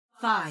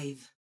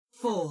5,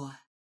 4,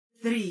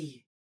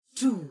 3,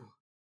 2,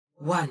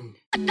 1.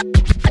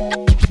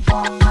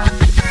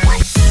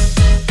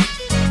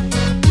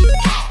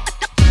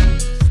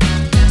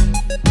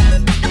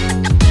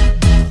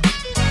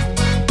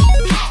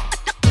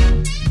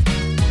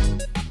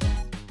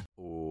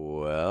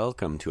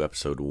 Welcome to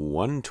episode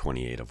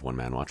 128 of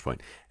Man Watchpoint,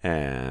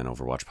 an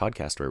Overwatch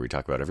podcast where we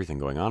talk about everything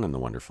going on in the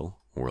wonderful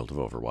world of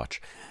Overwatch.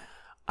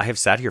 I have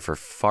sat here for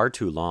far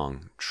too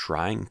long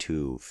trying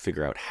to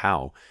figure out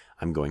how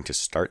I'm going to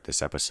start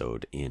this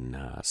episode in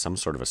some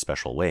sort of a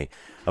special way.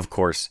 Of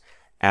course,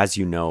 as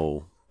you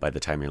know, by the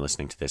time you're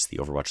listening to this, the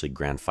Overwatch League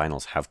Grand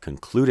Finals have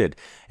concluded,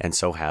 and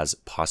so has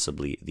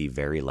possibly the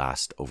very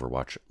last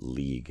Overwatch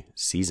League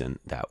season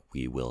that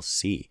we will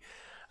see.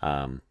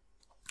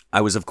 I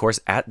was, of course,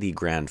 at the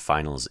Grand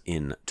Finals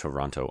in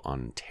Toronto,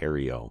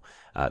 Ontario.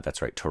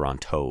 That's right,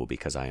 Toronto,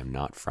 because I am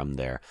not from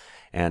there.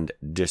 And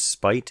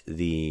despite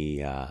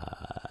the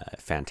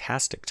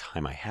fantastic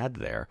time I had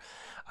there,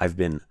 I've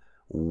been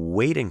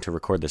waiting to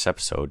record this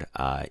episode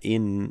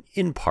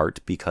in part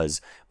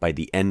because by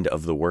the end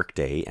of the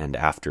workday and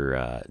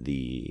after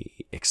the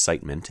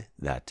excitement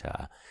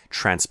that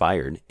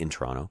transpired in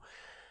Toronto,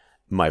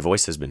 my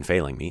voice has been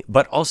failing me,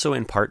 but also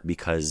in part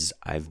because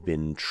I've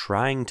been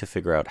trying to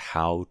figure out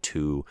how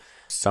to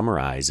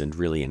summarize and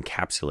really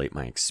encapsulate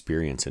my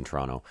experience in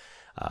Toronto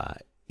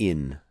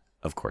in,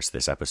 of course,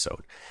 this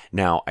episode.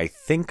 Now, I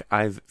think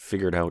I've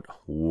figured out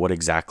what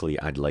exactly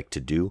I'd like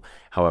to do.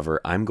 However,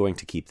 I'm going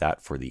to keep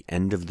that for the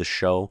end of the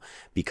show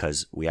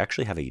because we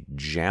actually have a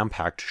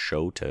jam-packed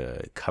show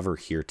to cover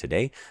here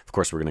today. Of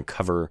course, we're going to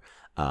cover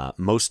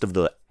most of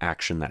the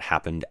action that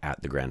happened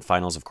at the Grand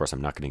Finals. Of course,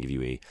 I'm not going to give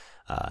you a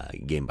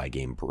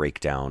game-by-game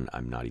breakdown.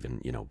 I'm not even,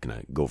 going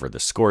to go over the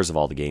scores of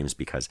all the games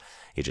because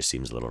it just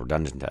seems a little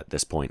redundant at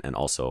this point. And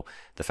also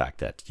the fact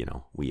that,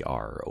 we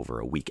are over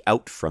a week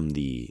out from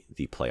the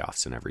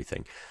playoffs and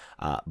everything.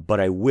 But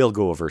I will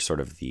go over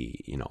sort of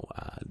the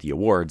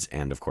awards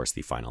and, of course,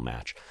 the final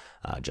match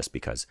just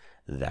because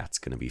that's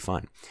going to be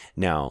fun.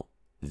 Now,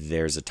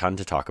 there's a ton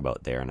to talk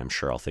about there, and I'm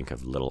sure I'll think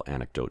of little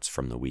anecdotes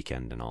from the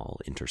weekend and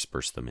I'll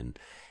intersperse them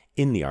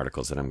in the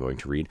articles that I'm going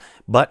to read.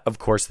 But, of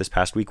course, this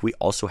past week, we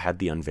also had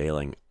the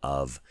unveiling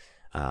of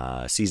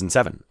Season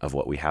 7 of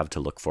what we have to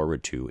look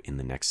forward to in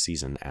the next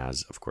season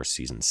as, of course,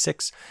 Season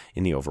 6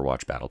 in the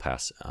Overwatch Battle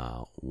Pass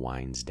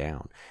winds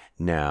down.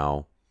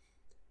 Now,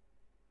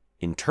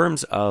 in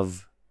terms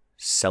of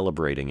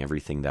celebrating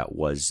everything that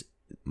was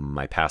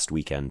my past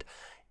weekend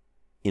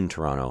in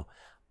Toronto,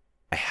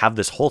 I have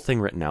this whole thing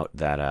written out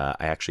that I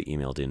actually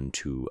emailed in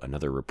to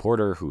another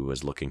reporter who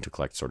was looking to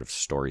collect sort of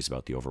stories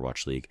about the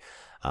Overwatch League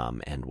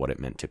and what it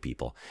meant to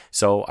people.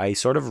 So I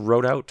sort of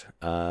wrote out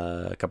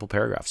a couple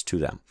paragraphs to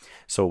them.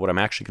 So what I'm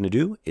actually going to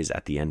do is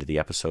at the end of the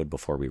episode,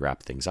 before we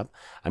wrap things up,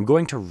 I'm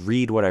going to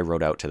read what I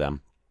wrote out to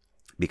them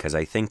because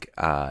I think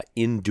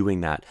in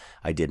doing that,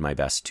 I did my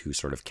best to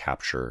sort of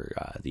capture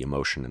the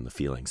emotion and the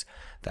feelings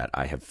that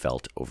I have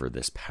felt over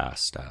this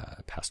past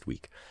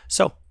week.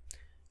 So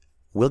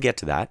we'll get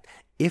to that.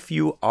 If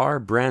you are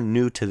brand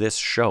new to this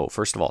show,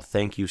 first of all,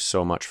 thank you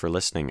so much for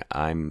listening.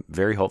 I'm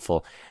very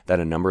hopeful that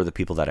a number of the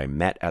people that I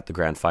met at the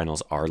Grand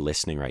Finals are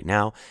listening right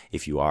now.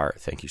 If you are,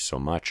 thank you so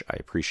much. I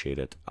appreciate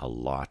it a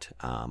lot.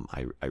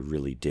 I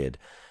really did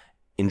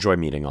enjoy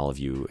meeting all of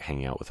you,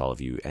 hanging out with all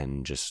of you,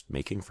 and just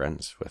making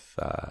friends with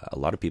a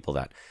lot of people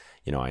that,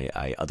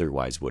 I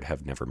otherwise would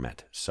have never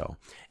met. So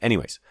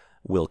anyways,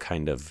 we'll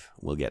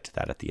get to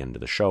that at the end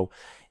of the show.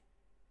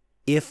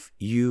 If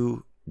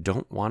you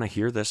don't want to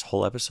hear this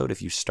whole episode, if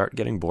you start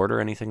getting bored or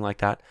anything like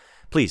that,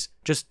 please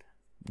just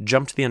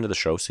jump to the end of the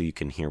show so you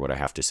can hear what I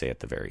have to say at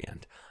the very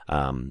end.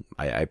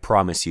 I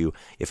promise you,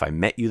 if I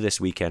met you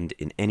this weekend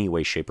in any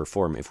way, shape, or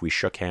form, if we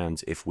shook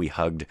hands, if we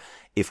hugged,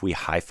 if we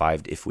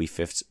high-fived, if we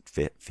fist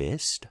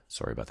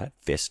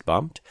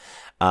bumped,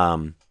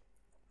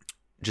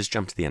 just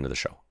jump to the end of the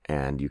show.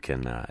 And you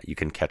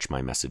can catch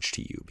my message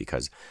to you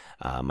because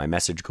my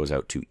message goes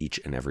out to each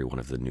and every one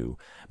of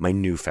my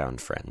newfound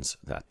friends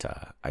that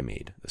I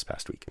made this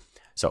past week.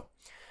 So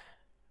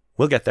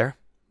we'll get there.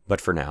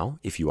 But for now,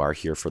 if you are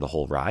here for the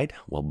whole ride,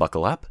 well,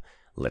 buckle up.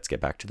 Let's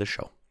get back to the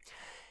show.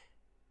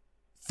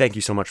 Thank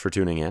you so much for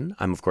tuning in.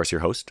 I'm, of course,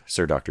 your host,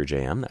 Sir Dr.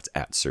 JM. That's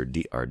at Sir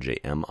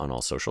DRJM on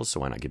all socials, so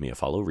why not give me a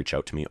follow? Reach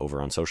out to me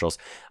over on socials.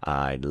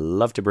 I'd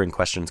love to bring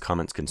questions,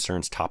 comments,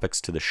 concerns,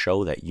 topics to the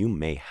show that you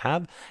may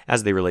have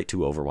as they relate to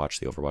Overwatch,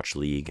 the Overwatch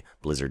League,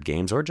 Blizzard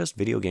games, or just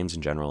video games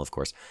in general. Of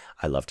course,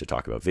 I love to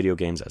talk about video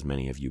games, as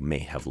many of you may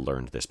have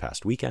learned this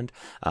past weekend,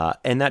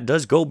 and that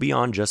does go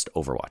beyond just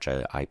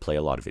Overwatch. I play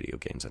a lot of video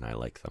games, and I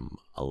like them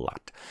a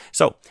lot.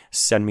 So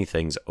send me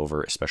things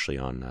over, especially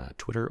on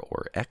Twitter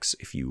or X,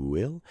 if you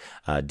will.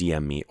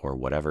 DM me or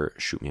whatever,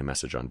 shoot me a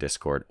message on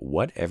Discord,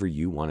 whatever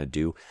you want to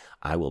do.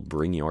 I will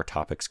bring your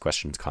topics,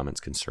 questions, comments,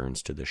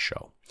 concerns to the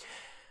show.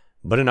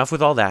 But enough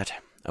with all that.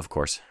 Of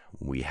course,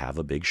 we have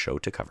a big show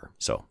to cover.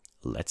 So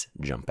let's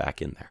jump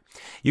back in there.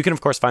 You can,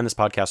 of course, find this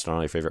podcast on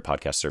all your favorite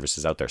podcast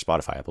services out there,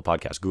 Spotify, Apple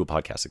Podcasts, Google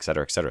Podcasts,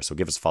 etc., etc. So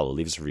give us a follow,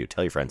 leave us a review,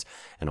 tell your friends,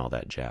 and all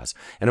that jazz.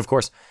 And of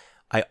course,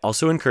 I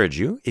also encourage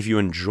you, if you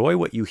enjoy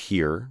what you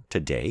hear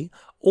today,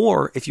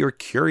 or if you're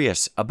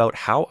curious about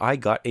how I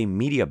got a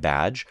media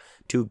badge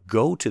to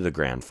go to the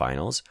grand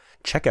finals,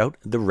 check out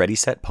the Ready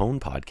Set Pwn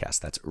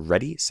podcast. That's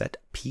Ready Set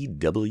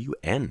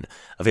PWN.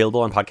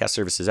 Available on podcast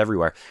services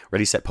everywhere.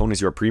 Ready Set Pwn is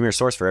your premier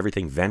source for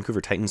everything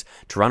Vancouver Titans,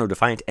 Toronto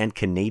Defiant, and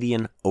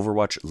Canadian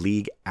Overwatch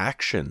League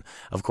action.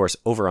 Of course,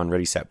 over on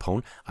Ready Set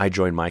Pwn, I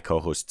join my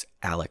co-hosts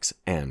Alex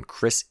and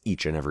Chris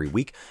each and every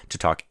week to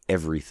talk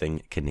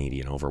everything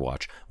Canadian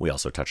Overwatch. We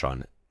also touch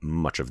on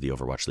much of the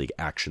Overwatch League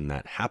action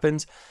that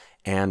happens.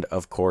 And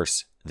of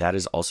course, that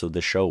is also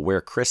the show where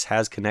Chris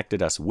has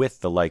connected us with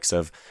the likes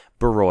of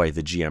Baroy,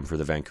 the GM for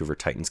the Vancouver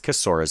Titans,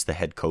 Kasoras, the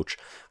head coach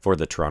for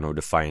the Toronto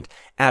Defiant,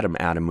 Adam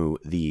Adamu,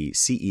 the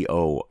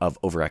CEO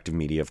of Overactive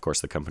Media, of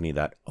course, the company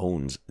that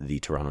owns the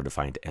Toronto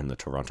Defiant and the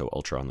Toronto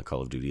Ultra on the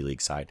Call of Duty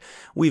League side.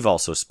 We've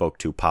also spoke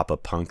to Papa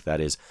Punk,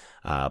 that is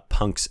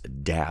Punk's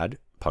dad,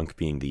 Punk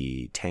being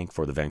the tank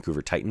for the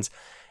Vancouver Titans,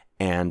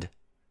 and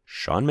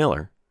Sean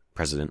Miller,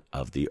 president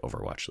of the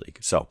Overwatch League.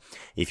 So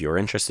if you're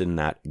interested in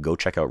that, go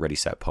check out Ready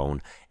Set Pwn.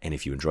 And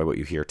if you enjoy what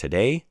you hear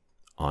today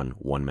on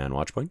One Man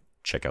Watchpoint,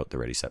 check out the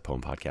Ready Set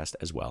Pwn podcast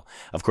as well.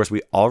 Of course,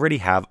 we already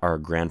have our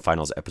grand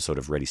finals episode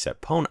of Ready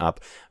Set Pwn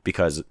up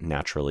because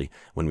naturally,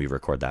 when we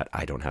record that,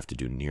 I don't have to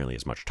do nearly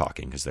as much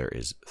talking because there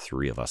is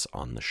 3 of us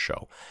on the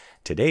show.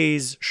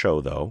 Today's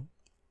show, though,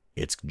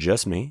 it's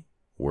just me.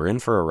 We're in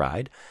for a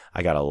ride.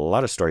 I got a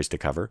lot of stories to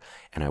cover,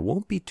 and I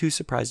won't be too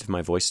surprised if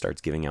my voice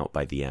starts giving out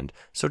by the end.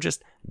 So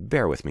just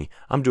bear with me.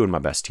 I'm doing my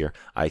best here.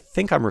 I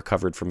think I'm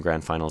recovered from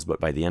grand finals,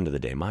 but by the end of the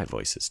day, my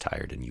voice is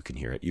tired, and you can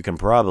hear it. You can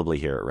probably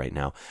hear it right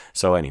now.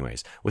 So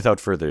anyways, without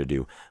further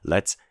ado,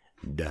 let's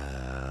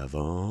dive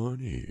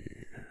on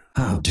in.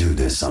 I'll do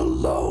this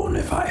alone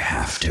if I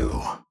have to.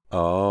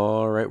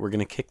 All right, we're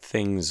going to kick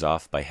things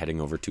off by heading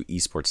over to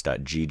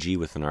esports.gg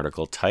with an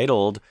article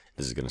titled,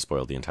 this is going to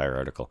spoil the entire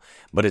article,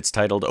 but it's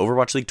titled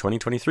Overwatch League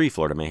 2023,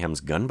 Florida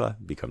Mayhem's Gunba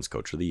becomes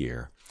Coach of the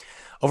Year.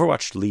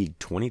 Overwatch League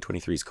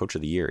 2023's Coach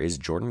of the Year is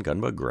Jordan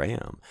Gunba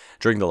Graham.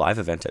 During the live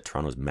event at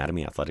Toronto's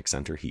Mattamy Athletic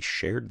Center, he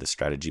shared the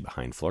strategy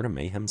behind Florida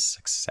Mayhem's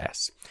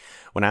success.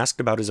 When asked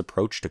about his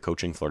approach to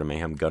coaching Florida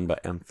Mayhem, Gunba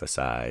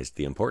emphasized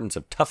the importance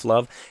of tough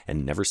love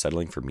and never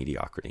settling for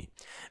mediocrity.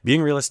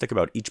 Being realistic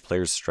about each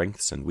player's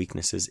strengths and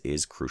weaknesses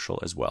is crucial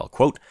as well.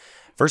 Quote,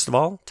 "First of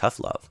all, tough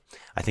love.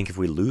 I think if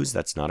we lose,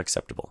 that's not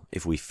acceptable.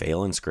 If we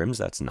fail in scrims,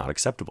 that's not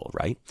acceptable,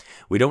 right?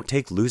 We don't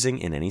take losing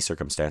in any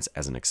circumstance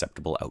as an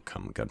acceptable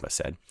outcome," Gunba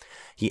said.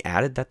 He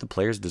added that the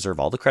players deserve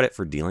all the credit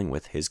for dealing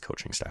with his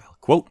coaching style.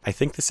 Quote, "I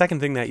think the second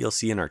thing that you'll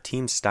see in our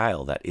team's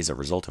style that is a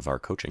result of our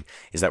coaching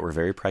is that we're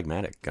very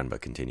pragmatic," Gunba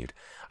continued.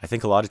 "I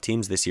think a lot of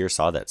teams this year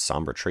saw that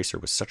Sombra Tracer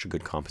was such a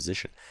good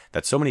composition,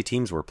 that so many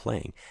teams were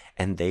playing,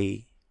 and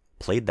they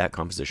played that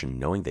composition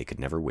knowing they could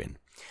never win,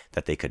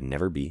 that they could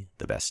never be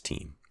the best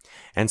team.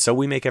 And so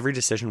we make every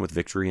decision with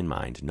victory in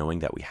mind, knowing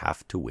that we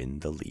have to win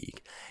the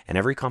league. And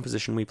every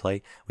composition we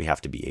play, we have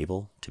to be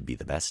able to be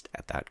the best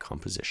at that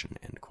composition,"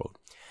 end quote.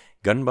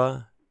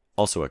 Gunba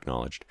also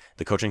acknowledged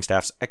the coaching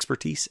staff's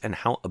expertise and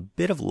how a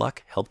bit of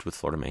luck helped with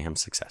Florida Mayhem's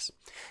success.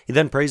 He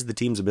then praised the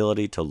team's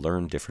ability to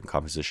learn different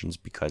compositions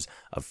because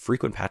of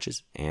frequent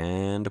patches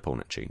and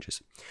opponent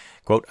changes.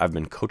 Quote, "I've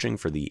been coaching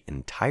for the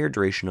entire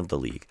duration of the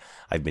league.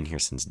 I've been here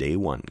since day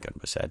one,"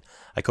 Gunba said.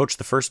 "I coached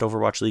the first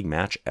Overwatch League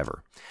match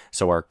ever.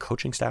 So our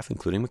coaching staff,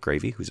 including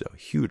McGravy, who's a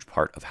huge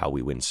part of how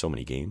we win so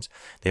many games,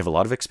 they have a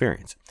lot of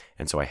experience.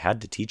 And so I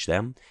had to teach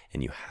them,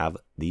 and you have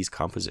these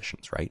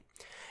compositions, right?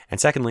 And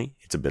secondly,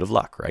 it's a bit of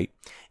luck, right?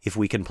 If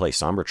we can play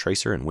Sombra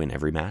Tracer and win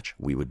every match,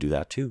 we would do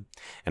that too.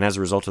 And as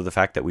a result of the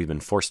fact that we've been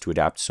forced to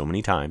adapt so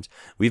many times,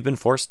 we've been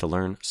forced to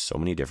learn so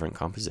many different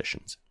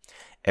compositions.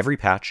 Every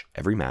patch,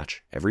 every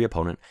match, every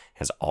opponent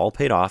has all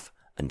paid off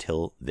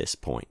until this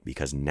point,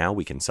 because now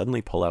we can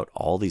suddenly pull out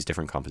all these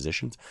different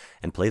compositions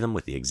and play them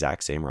with the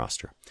exact same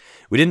roster.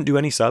 We didn't do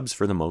any subs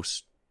for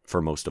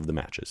most of the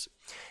matches.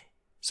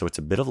 So it's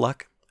a bit of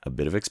luck, a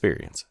bit of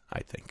experience,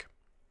 I think."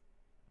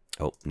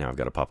 Oh, now I've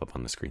got to pop up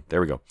on the screen.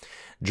 There we go.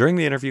 During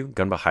the interview,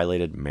 Gunba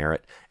highlighted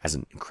Merritt as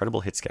an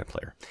incredible hit scan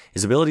player.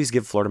 His abilities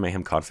give Florida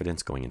Mayhem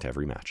confidence going into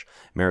every match.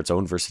 Merritt's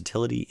own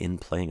versatility in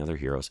playing other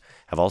heroes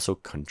have also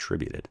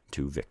contributed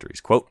to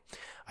victories. Quote,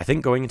 "I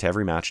think going into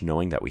every match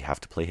knowing that we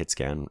have to play hit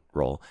scan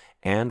role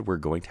and we're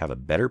going to have a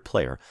better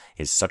player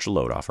is such a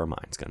load off our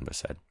minds," Gunba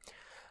said.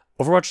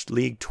 Overwatch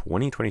League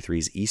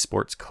 2023's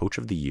Esports Coach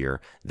of the Year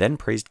then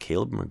praised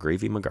Caleb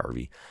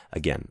McGravy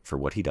again for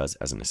what he does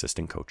as an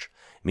assistant coach.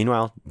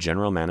 Meanwhile,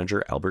 General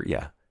Manager Albert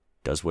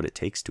does what it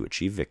takes to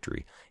achieve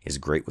victory, is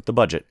great with the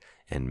budget,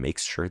 and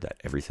makes sure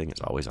that everything is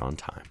always on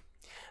time.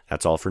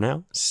 That's all for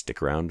now. Stick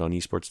around on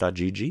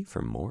esports.gg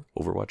for more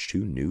Overwatch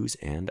 2 news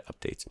and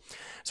updates.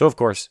 So, of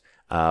course,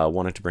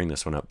 wanted to bring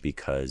this one up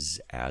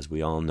because, as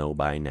we all know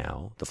by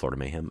now, the Florida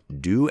Mayhem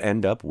do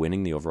end up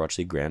winning the Overwatch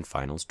League Grand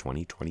Finals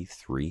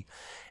 2023.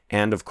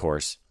 And, of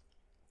course,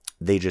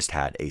 they just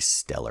had a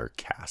stellar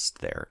cast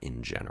there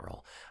in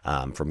general.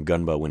 From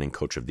Gunba winning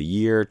Coach of the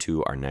Year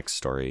to our next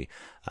story.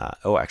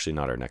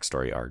 Not our next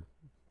story, our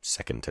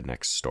second to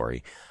next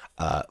story.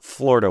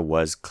 Florida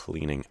was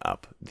cleaning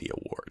up the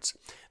awards.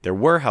 There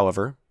were,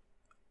 however,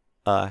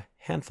 a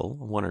handful,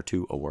 1 or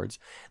 2 awards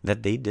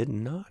that they did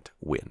not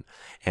win.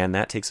 And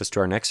that takes us to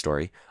our next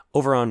story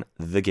over on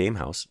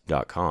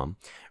thegamehouse.com,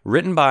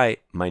 written by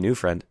my new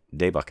friend,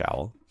 Daybuck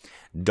Owl.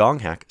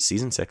 Donghack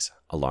Season 6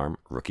 Alarm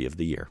Rookie of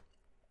the Year.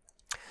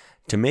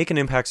 To make an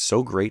impact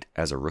so great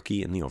as a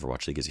rookie in the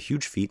Overwatch League is a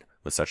huge feat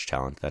with such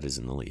talent that is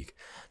in the league.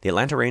 The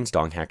Atlanta Reigns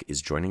Donghack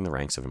is joining the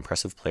ranks of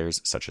impressive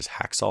players such as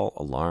Hacksaw,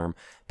 Alarm,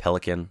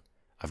 Pelican.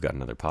 I've got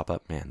another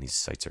pop-up. Man, these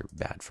sites are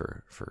bad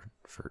for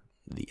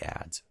the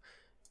ads.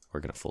 We're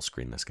going to full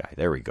screen this guy.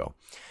 There we go.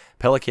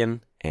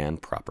 Pelican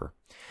and Proper.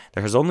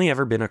 There has only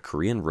ever been a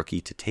Korean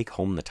rookie to take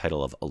home the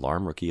title of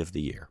Alarm Rookie of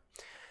the Year.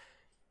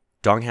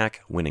 Donghack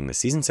winning the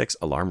Season 6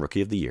 Alarm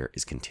Rookie of the Year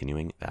is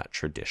continuing that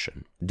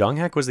tradition.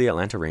 Donghack was the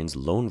Atlanta Reigns'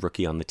 lone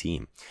rookie on the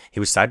team. He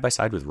was side by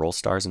side with role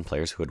stars and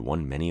players who had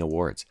won many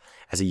awards.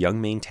 As a young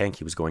main tank,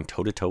 he was going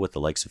toe-to-toe with the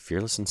likes of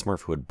Fearless and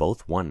Smurf, who had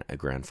both won a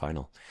grand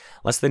final.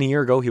 Less than a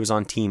year ago, he was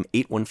on Team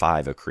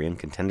 815, a Korean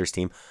contenders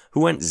team, who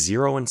went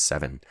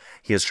 0-7.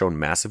 He has shown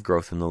massive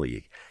growth in the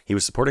league. He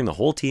was supporting the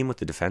whole team with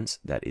the defense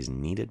that is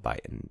needed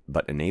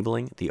but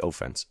enabling the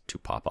offense to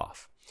pop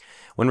off.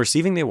 When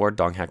receiving the award,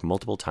 Donghack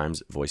multiple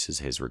times voices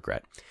his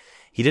regret.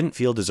 He didn't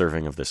feel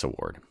deserving of this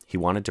award. He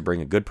wanted to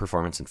bring a good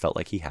performance and felt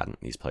like he hadn't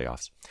in these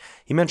playoffs.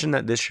 He mentioned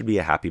that this should be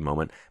a happy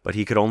moment, but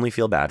he could only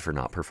feel bad for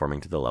not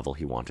performing to the level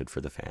he wanted for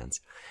the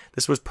fans.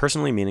 This was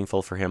personally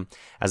meaningful for him,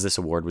 as this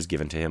award was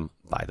given to him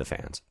by the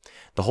fans.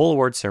 The whole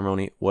award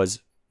ceremony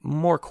was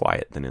more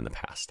quiet than in the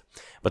past,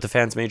 but the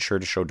fans made sure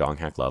to show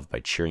Donghack love by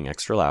cheering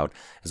extra loud,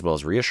 as well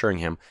as reassuring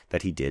him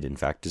that he did in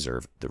fact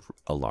deserve the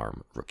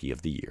Alarm Rookie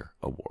of the Year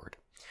award.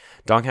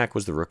 Donghack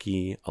was the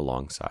rookie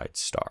alongside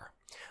Star.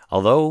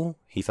 Although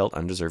he felt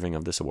undeserving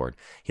of this award,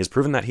 he has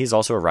proven that he is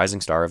also a rising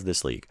star of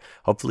this league.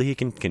 Hopefully he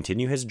can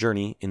continue his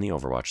journey in the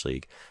Overwatch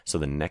League, so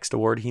the next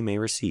award he may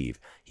receive,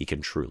 he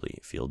can truly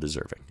feel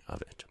deserving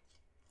of it.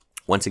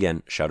 Once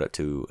again, shout out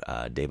to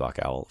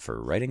Daybach Owl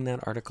for writing that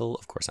article.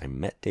 Of course, I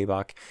met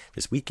Daybach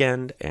this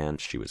weekend,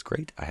 and she was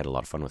great. I had a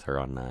lot of fun with her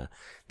on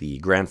the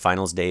grand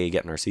finals day,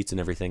 getting our seats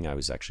and everything. I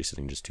was actually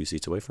sitting just 2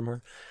 seats away from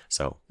her.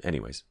 So,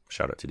 anyways,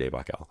 shout out to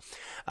Daybach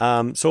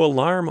Owl. So,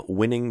 Alarm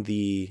winning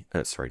the...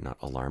 not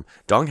Alarm.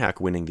 Donghack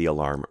winning the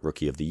Alarm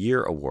Rookie of the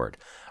Year award.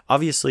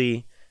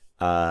 Obviously,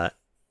 I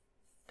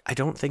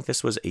don't think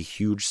this was a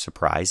huge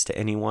surprise to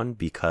anyone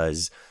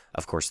because,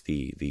 of course,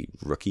 the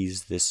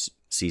rookies this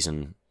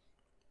season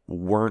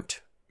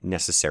weren't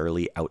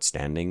necessarily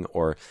outstanding,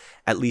 or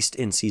at least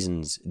in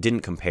seasons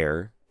didn't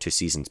compare to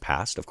seasons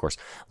past. Of course,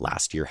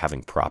 last year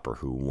having Proper,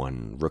 who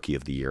won Rookie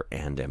of the Year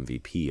and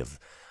MVP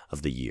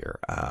of the year.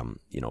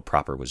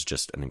 Proper was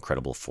just an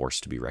incredible force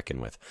to be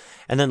reckoned with.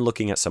 And then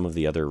looking at some of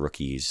the other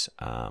rookies,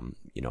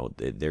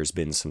 there's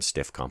been some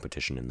stiff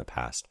competition in the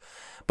past.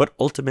 But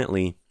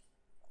ultimately,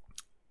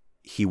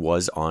 he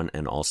was on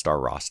an all-star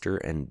roster,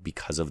 and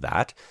because of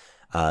that,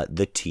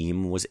 the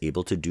team was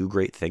able to do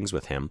great things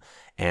with him.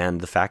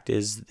 And the fact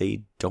is,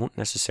 they don't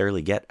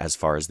necessarily get as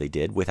far as they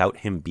did without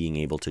him being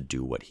able to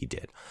do what he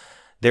did.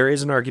 There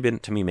is an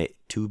argument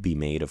to be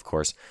made, of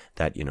course,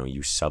 that,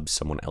 you sub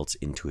someone else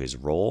into his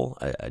role,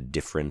 a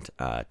different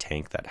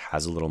tank that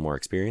has a little more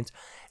experience,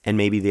 and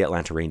maybe the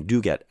Atlanta Reign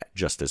do get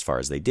just as far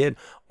as they did,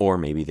 or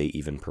maybe they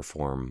even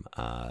perform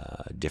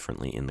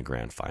differently in the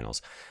grand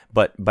finals.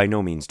 But by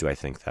no means do I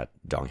think that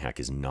Donghack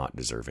is not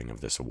deserving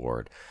of this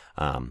award.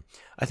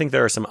 I think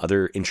there are some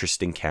other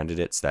interesting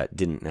candidates that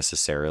didn't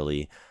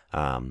necessarily,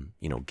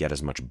 get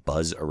as much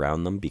buzz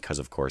around them because,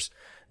 of course,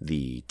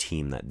 the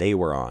team that they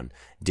were on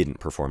didn't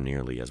perform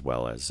nearly as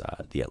well as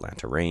the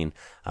Atlanta Reign.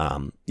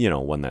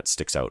 One that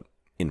sticks out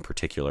in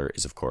particular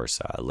is, of course,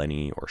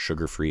 Lenny or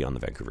Sugar Free on the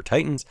Vancouver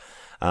Titans.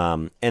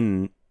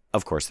 And,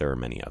 of course, there are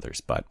many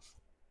others. But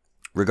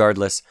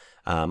regardless,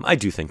 I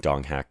do think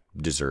Donghack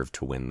deserved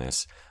to win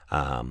this.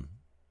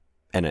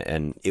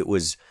 And it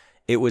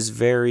was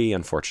very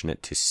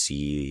unfortunate to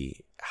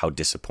see how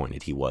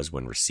disappointed he was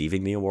when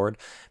receiving the award.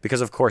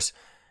 Because, of course,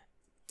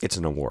 it's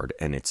an award,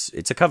 and it's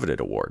a coveted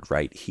award,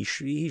 right? He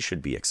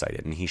should be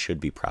excited, and he should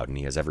be proud, and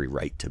he has every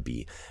right to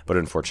be. But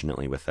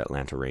unfortunately, with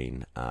Atlanta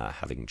Reign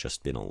having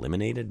just been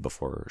eliminated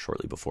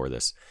shortly before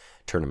this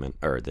tournament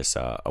or this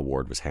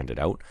award was handed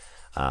out,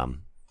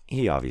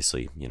 he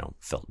obviously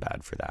felt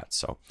bad for that.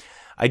 So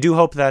I do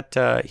hope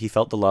that he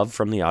felt the love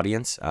from the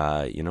audience.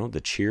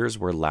 The cheers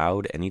were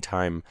loud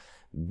anytime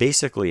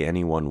basically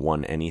anyone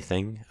won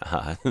anything.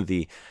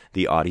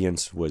 The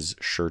audience was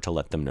sure to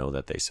let them know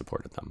that they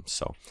supported them.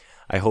 So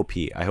I hope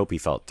he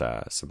felt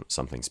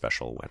something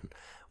special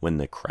when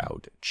the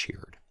crowd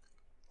cheered.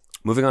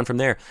 Moving on from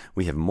there,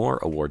 we have more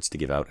awards to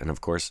give out, and of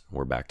course,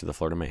 we're back to the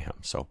Florida Mayhem.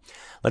 So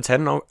let's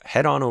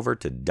head on over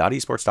to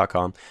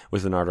 .esports.com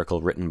with an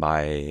article written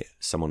by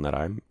someone that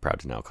I'm proud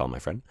to now call my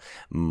friend,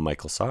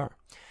 Michael Saar.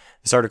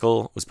 This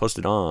article was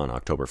posted on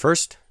October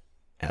 1st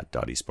at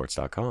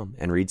 .esports.com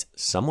and reads,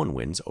 Someone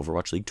wins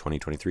Overwatch League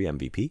 2023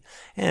 MVP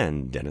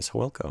and Dennis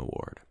Hawelka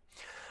Award.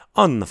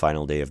 On the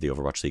final day of the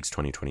Overwatch League's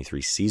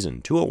 2023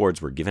 season, 2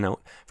 awards were given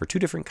out for 2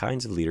 different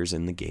kinds of leaders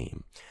in the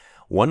game.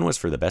 One was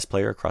for the best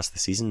player across the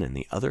season, and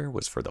the other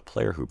was for the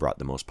player who brought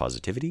the most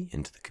positivity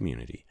into the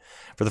community.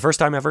 For the first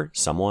time ever,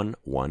 someone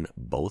won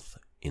both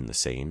in the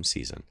same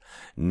season.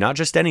 Not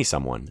just any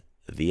someone,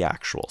 the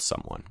actual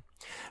someone.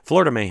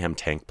 Florida Mayhem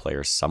tank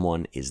player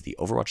Someone is the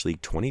Overwatch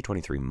League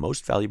 2023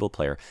 Most Valuable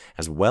Player,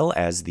 as well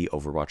as the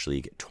Overwatch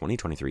League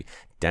 2023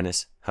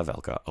 Dennis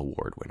Havelka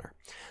Award winner.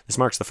 This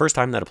marks the first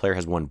time that a player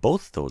has won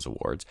both those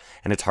awards,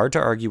 and it's hard to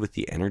argue with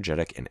the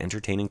energetic and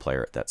entertaining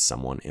player that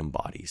Someone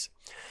embodies.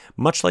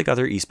 Much like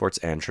other esports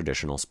and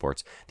traditional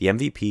sports, the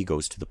MVP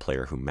goes to the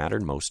player who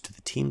mattered most to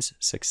the team's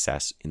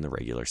success in the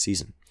regular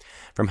season.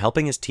 From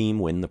helping his team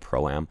win the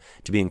Pro-Am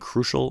to being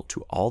crucial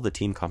to all the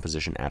team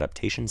composition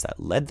adaptations that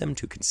led them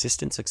to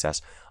consistent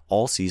success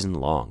all season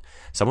long,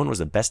 Someone was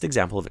the best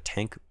example of a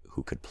tank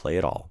who could play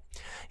it all.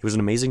 He was an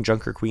amazing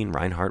Junker Queen,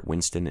 Reinhardt,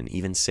 Winston, and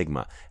even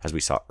Sigma, as we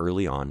saw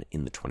early on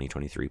in the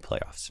 2023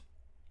 playoffs.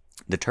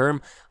 The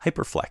term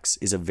hyperflex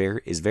is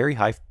very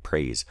high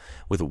praise,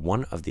 with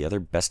one of the other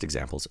best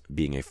examples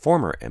being a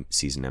former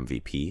season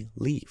MVP,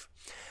 Leave.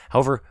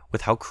 However,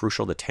 with how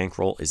crucial the tank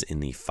role is in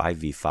the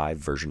 5v5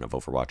 version of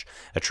Overwatch,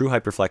 a true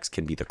hyperflex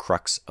can be the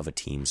crux of a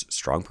team's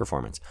strong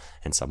performance,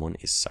 and Someone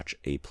is such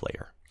a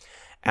player.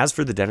 As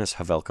for the Dennis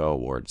Havelka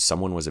Award,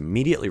 Someone was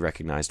immediately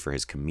recognized for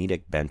his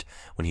comedic bent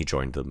when he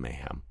joined the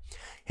Mayhem.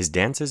 His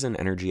dances and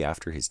energy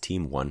after his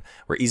team won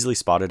were easily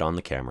spotted on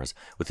the cameras,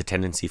 with a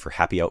tendency for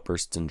happy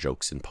outbursts and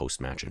jokes in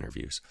post-match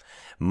interviews.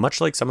 Much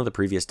like some of the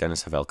previous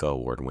Dennis Havelka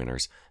Award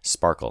winners,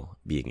 Sparkle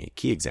being a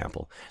key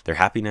example, their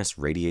happiness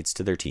radiates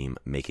to their team,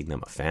 making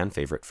them a fan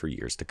favorite for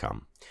years to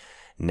come.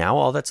 Now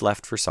all that's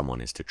left for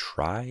Someone is to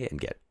try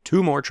and get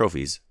 2 more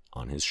trophies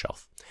on his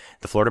shelf.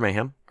 The Florida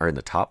Mayhem are in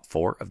the top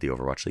 4 of the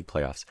Overwatch League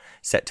playoffs,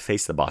 set to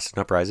face the Boston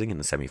Uprising in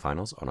the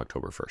semifinals on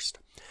October 1st.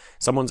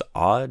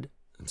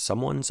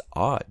 Someone's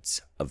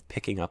odds of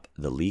picking up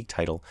the league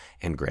title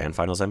and Grand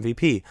Finals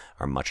MVP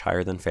are much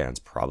higher than fans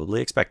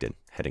probably expected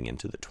heading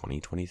into the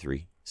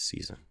 2023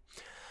 season.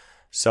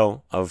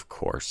 So, of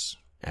course,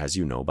 as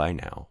you know by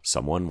now,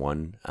 Someone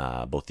won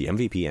both the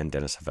MVP and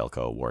Dennis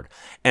Havelka Award.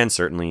 And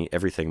certainly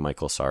everything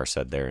Michael Saar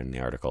said there in the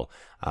article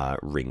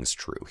rings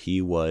true.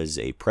 He was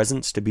a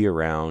presence to be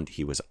around.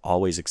 He was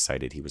always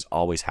excited. He was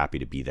always happy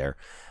to be there.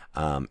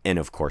 And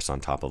of course, on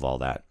top of all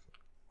that,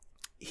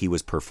 he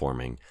was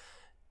performing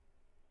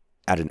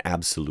at an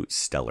absolute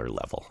stellar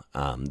level.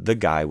 The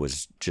guy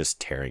was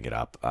just tearing it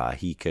up.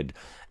 He could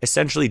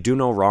essentially do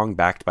no wrong,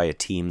 backed by a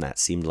team that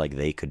seemed like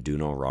they could do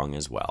no wrong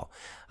as well.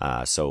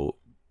 So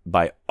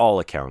by all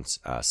accounts,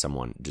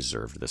 Someone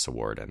deserved this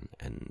award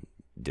and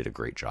did a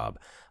great job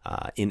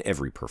in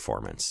every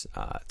performance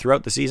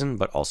throughout the season,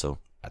 but also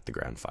at the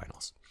grand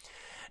finals.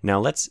 Now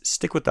let's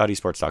stick with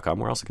 .esports.com.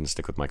 We're also going to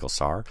stick with Michael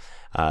Saar,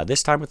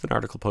 this time with an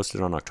article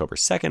posted on October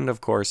 2nd, of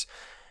course,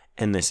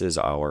 and this is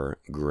our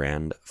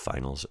grand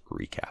finals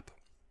recap.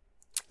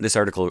 This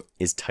article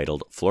is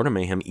titled, Florida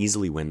Mayhem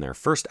Easily Win Their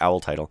First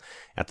OWL Title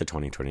at the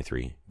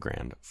 2023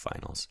 Grand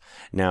Finals.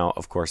 Now,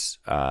 of course,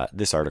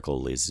 this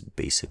article is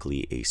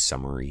basically a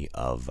summary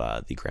of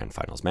the Grand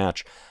Finals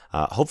match.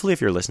 Hopefully,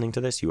 if you're listening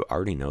to this, you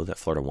already know that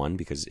Florida won,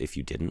 because if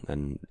you didn't,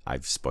 then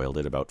I've spoiled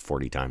it about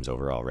 40 times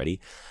over already.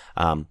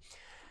 And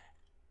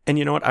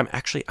you know what? I'm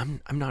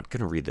not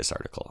going to read this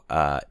article.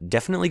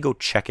 Definitely go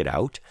check it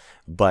out,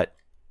 but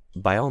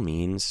by all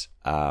means,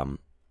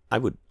 I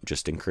would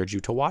just encourage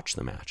you to watch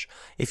the match.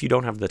 If you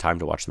don't have the time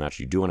to watch the match,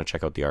 you do want to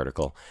check out the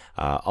article.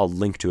 I'll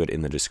link to it in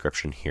the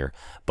description here.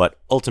 But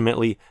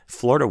ultimately,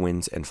 Florida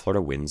wins, and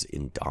Florida wins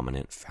in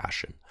dominant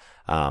fashion.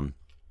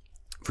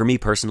 For me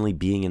personally,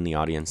 being in the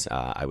audience,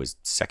 I was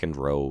second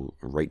row,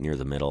 right near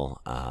the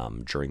middle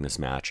during this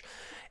match.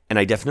 And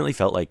I definitely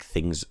felt like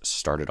things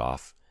started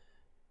off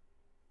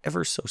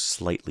ever so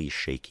slightly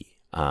shaky.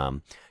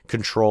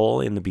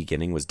 Control in the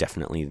beginning was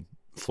definitely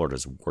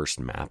Florida's worst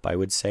map, I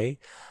would say.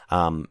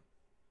 And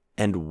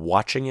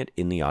watching it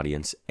in the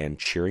audience and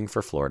cheering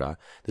for Florida,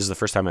 this is the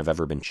first time I've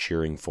ever been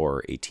cheering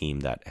for a team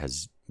that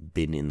has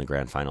been in the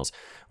grand finals,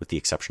 with the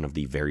exception of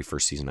the very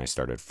first season I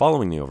started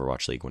following the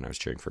Overwatch League, when I was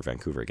cheering for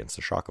Vancouver against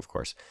the Shock, of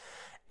course.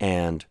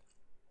 And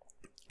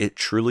it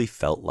truly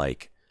felt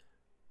like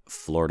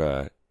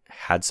Florida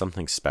had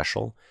something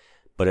special,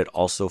 but it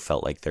also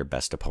felt like their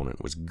best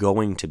opponent was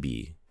going to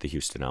be the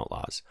Houston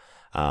Outlaws.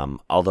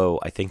 Although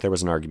I think there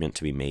was an argument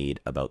to be made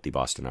about the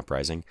Boston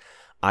Uprising,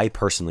 I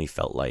personally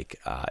felt like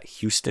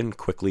Houston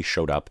quickly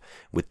showed up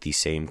with the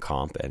same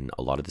comp and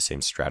a lot of the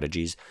same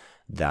strategies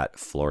that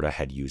Florida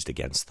had used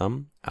against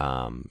them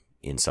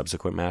in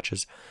subsequent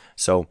matches.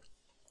 So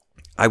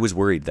I was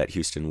worried that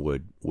Houston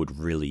would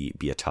really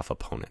be a tough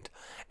opponent.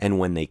 And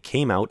when they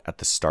came out at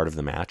the start of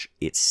the match,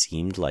 it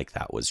seemed like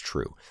that was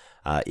true.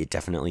 It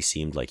definitely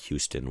seemed like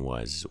Houston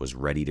was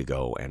ready to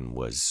go and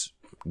was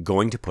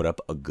going to put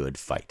up a good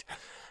fight.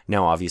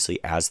 Now, obviously,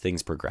 as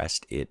things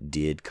progressed, it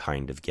did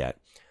kind of get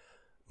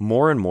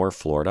more and more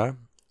Florida,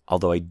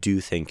 although I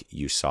do think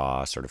you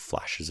saw sort of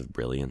flashes of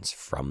brilliance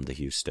from the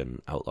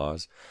Houston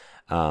Outlaws.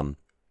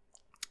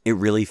 it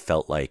really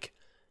felt like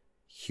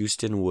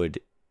Houston would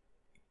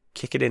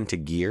kick it into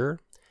gear,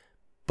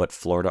 but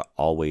Florida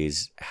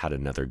always had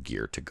another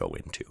gear to go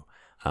into.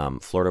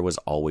 Florida was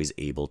always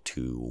able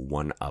to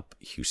one-up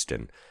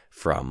Houston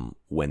from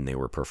when they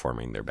were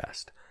performing their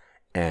best.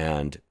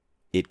 And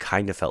it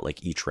kind of felt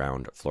like each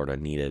round Florida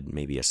needed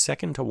maybe a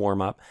second to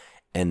warm up,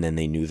 and then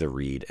they knew the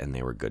read and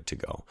they were good to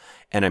go.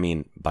 And I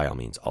mean, by all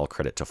means, all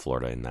credit to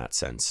Florida in that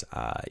sense.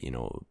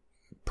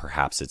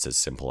 Perhaps it's as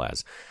simple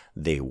as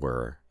they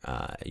were,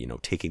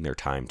 taking their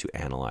time to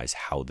analyze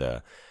how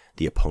the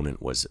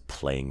opponent was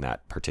playing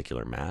that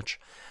particular match.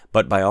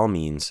 But by all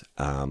means,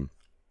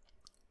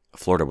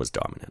 Florida was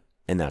dominant.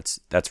 And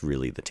that's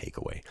really the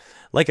takeaway.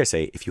 Like I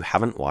say, if you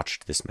haven't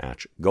watched this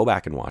match, go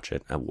back and watch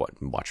it.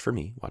 Watch for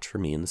me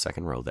in the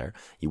second row there.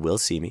 You will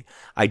see me.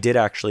 I did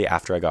actually,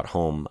 after I got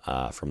home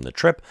from the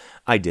trip,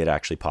 I did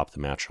actually pop the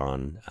match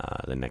on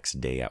the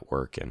next day at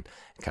work and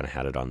kind of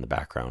had it on the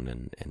background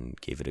and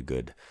gave it a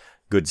good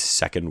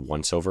second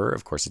once over.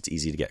 Of course, it's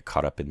easy to get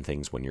caught up in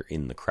things when you're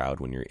in the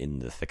crowd, when you're in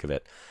the thick of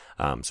it.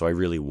 So I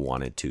really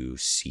wanted to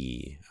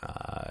see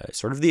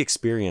sort of the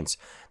experience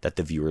that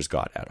the viewers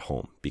got at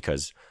home,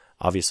 because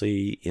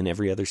obviously, in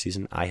every other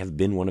season, I have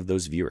been one of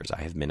those viewers.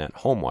 I have been at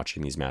home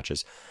watching these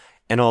matches.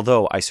 And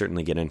although I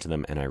certainly get into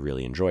them and I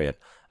really enjoy it,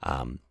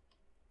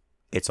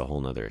 it's a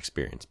whole nother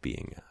experience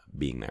being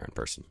there in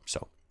person.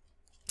 So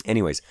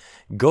anyways,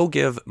 go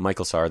give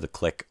Michael Saar the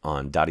click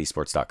on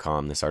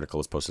 .esports.com. This article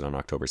was posted on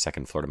October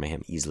 2nd. Florida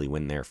Mayhem easily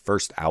win their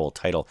first OWL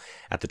title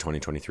at the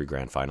 2023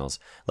 Grand Finals.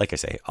 Like I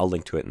say, I'll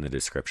link to it in the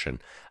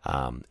description,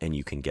 and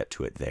you can get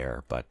to it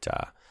there. But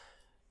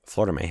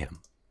Florida Mayhem,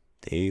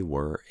 they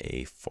were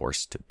a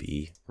force to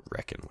be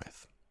reckoned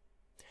with.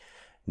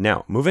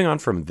 Now, moving on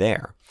from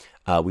there,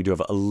 we do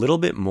have a little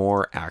bit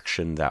more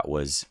action that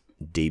was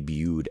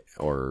debuted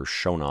or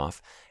shown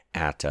off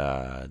at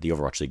the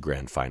Overwatch League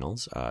Grand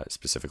Finals,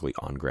 specifically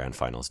on Grand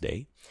Finals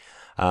Day.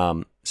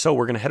 So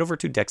we're going to head over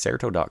to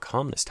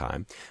Dexerto.com this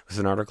time with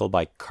an article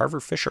by Carver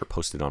Fisher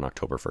posted on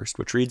October 1st,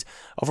 which reads,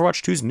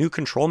 Overwatch 2's new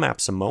control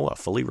map Samoa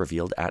fully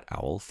revealed at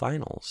OWL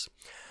Finals.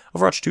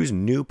 Overwatch 2's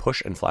new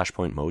push and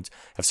flashpoint modes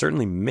have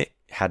certainly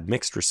had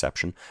mixed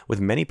reception, with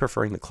many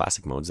preferring the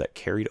classic modes that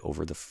carried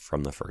over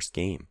from the first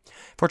game.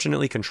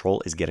 Fortunately,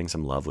 Control is getting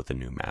some love with the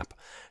new map.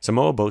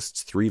 Samoa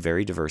boasts 3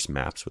 very diverse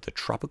maps with a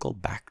tropical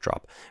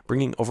backdrop,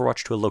 bringing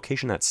Overwatch to a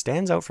location that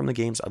stands out from the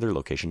game's other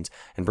locations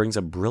and brings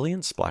a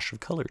brilliant splash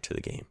of color to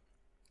the game.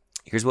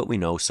 Here's what we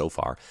know so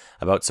far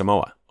about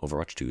Samoa,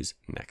 Overwatch 2's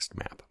next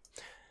map.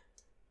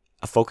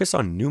 A focus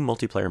on new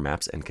multiplayer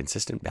maps and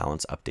consistent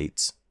balance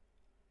updates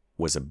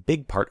was a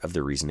big part of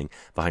the reasoning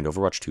behind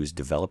Overwatch 2's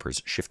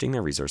developers shifting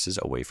their resources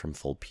away from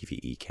full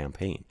PvE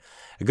campaign.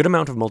 A good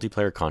amount of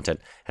multiplayer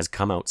content has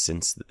come out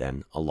since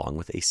then, along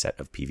with a set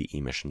of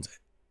PvE missions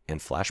and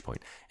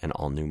Flashpoint, an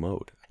all-new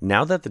mode.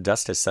 Now that the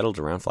dust has settled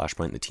around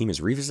Flashpoint, the team is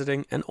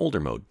revisiting an older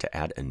mode to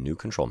add a new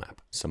control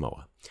map,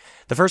 Samoa.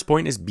 The first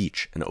point is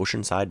Beach, an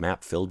oceanside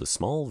map filled with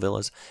small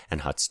villas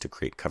and huts to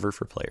create cover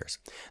for players.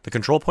 The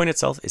control point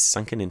itself is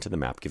sunken into the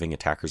map, giving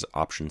attackers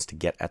options to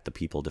get at the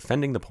people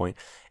defending the point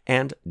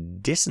and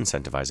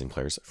disincentivizing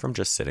players from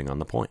just sitting on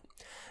the point.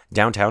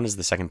 Downtown is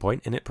the second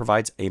point, and it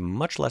provides a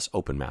much less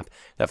open map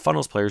that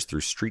funnels players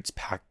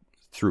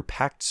through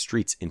packed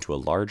streets into a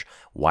large,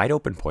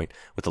 wide-open point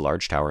with a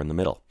large tower in the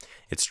middle.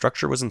 Its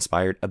structure was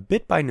inspired a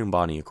bit by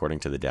Numbani, according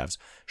to the devs,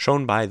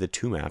 shown by the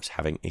 2 maps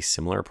having a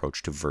similar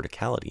approach to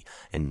verticality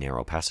and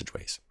narrow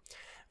passageways.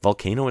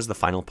 Volcano is the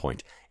final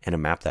point, and a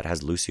map that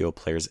has Lucio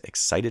players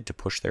excited to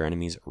push their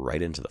enemies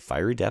right into the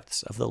fiery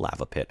depths of the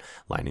lava pit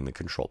lining the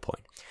control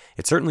point.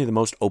 It's certainly the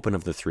most open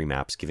of the 3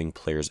 maps, giving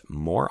players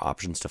more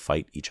options to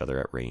fight each other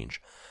at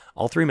range.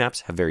 All 3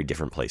 maps have very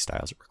different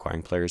playstyles,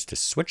 requiring players to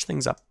switch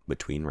things up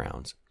between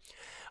rounds.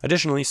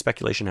 Additionally,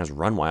 speculation has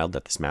run wild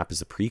that this map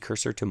is a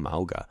precursor to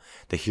Mauga,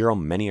 the hero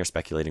many are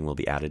speculating will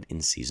be added in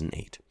Season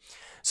 8.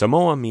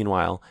 Samoa,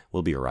 meanwhile,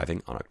 will be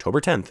arriving on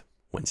October 10th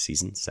when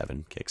Season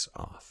 7 kicks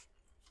off.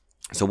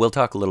 So we'll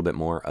talk a little bit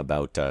more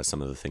about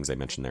some of the things I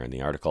mentioned there in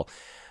the article.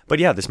 But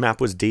yeah, this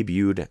map was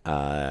debuted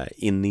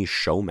in the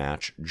show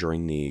match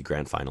during the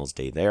Grand Finals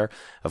day there.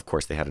 Of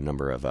course, they had a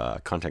number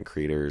of content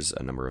creators,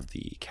 a number of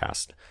the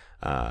cast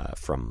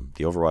from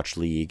the Overwatch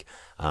League,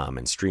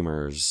 and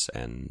streamers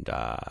and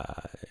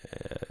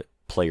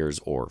players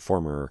or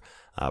former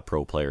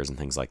pro players and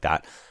things like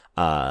that,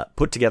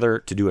 put together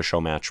to do a show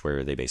match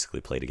where they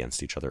basically played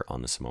against each other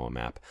on the Samoa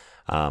map.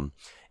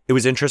 It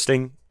was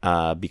interesting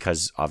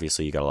because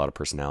obviously you got a lot of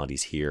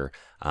personalities here,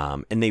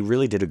 and they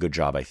really did a good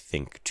job, I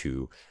think,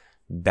 to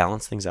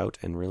balance things out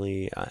and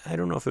really, I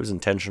don't know if it was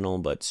intentional,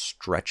 but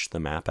stretch the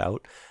map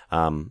out.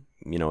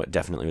 It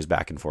definitely was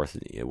back and forth.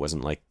 It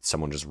wasn't like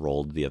someone just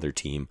rolled the other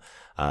team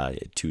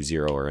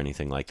 2-0 or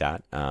anything like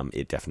that.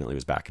 It definitely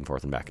was back and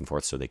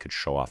forth so they could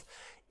show off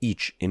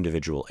each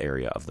individual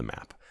area of the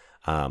map.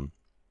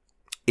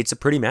 It's a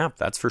pretty map,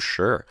 that's for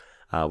sure.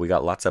 We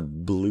got lots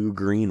of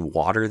blue-green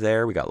water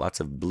there. We got lots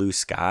of blue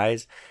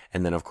skies.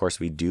 And then, of course,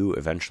 we do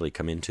eventually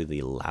come into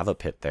the lava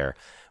pit there,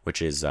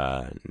 which is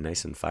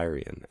nice and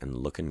fiery and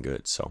looking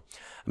good. So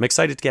I'm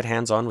excited to get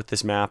hands-on with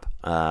this map,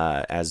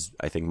 as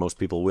I think most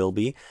people will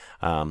be.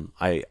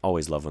 I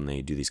always love when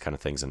they do these kind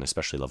of things, and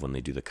especially love when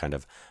they do the kind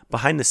of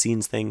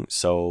behind-the-scenes thing.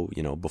 So,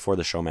 before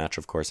the show match,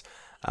 of course,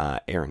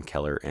 Aaron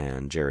Keller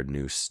and Jared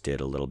Noose did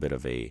a little bit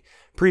of a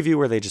preview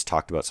where they just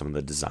talked about some of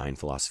the design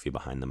philosophy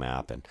behind the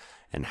map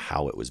and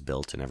how it was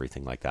built and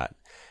everything like that.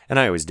 And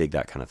I always dig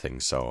that kind of thing,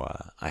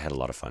 so I had a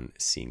lot of fun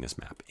seeing this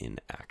map in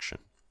action.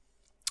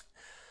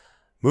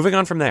 Moving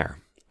on from there,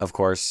 of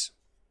course,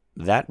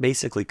 that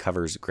basically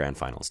covers Grand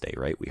Finals Day,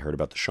 right? We heard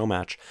about the show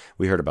match,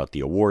 we heard about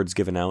the awards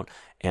given out,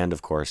 and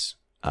of course,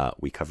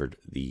 we covered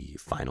the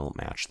final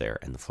match there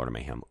and the Florida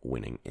Mayhem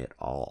winning it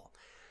all.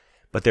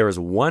 But there was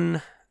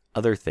one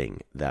other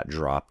thing that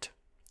dropped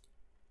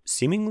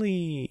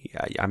seemingly,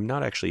 I'm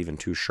not actually even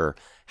too sure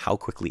how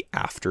quickly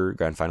after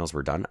Grand Finals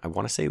were done. I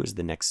want to say it was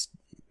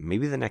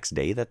maybe the next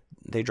day that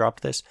they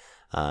dropped this,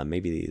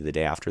 maybe the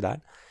day after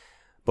that.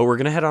 But we're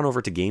going to head on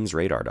over to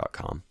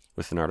GamesRadar.com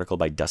with an article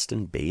by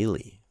Dustin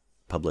Bailey,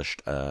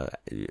 published,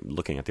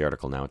 looking at the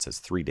article now, it says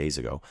 3 days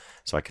ago,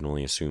 so I can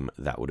only assume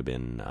that would have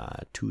been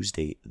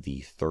Tuesday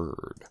the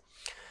 3rd.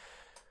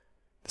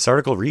 This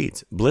article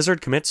reads, Blizzard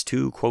commits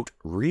to, quote,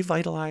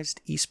 revitalized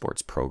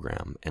esports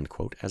program, end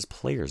quote, as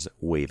players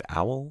wave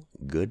OWL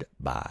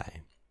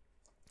goodbye.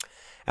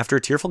 After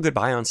a tearful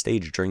goodbye on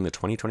stage during the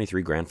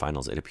 2023 Grand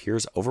Finals, it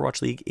appears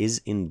Overwatch League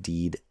is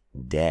indeed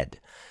dead.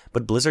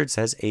 But Blizzard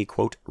says a,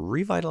 quote,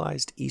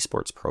 revitalized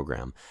esports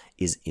program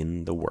is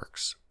in the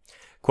works.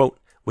 Quote,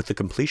 with the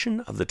completion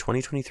of the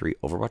 2023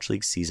 Overwatch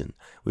League season,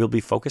 we will be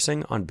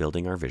focusing on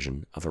building our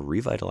vision of a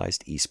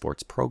revitalized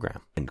esports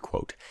program, end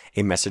quote.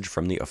 A message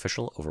from the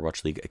official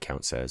Overwatch League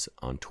account says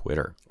on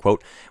Twitter,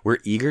 quote, we're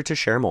eager to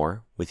share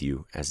more with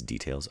you as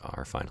details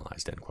are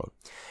finalized, end quote.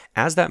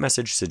 As that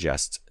message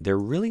suggests, there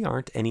really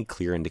aren't any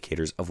clear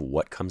indicators of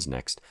what comes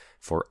next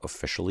for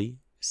officially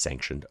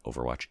sanctioned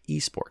Overwatch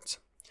esports.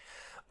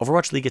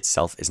 Overwatch League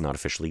itself is not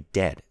officially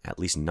dead, at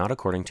least not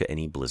according to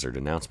any Blizzard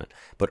announcement,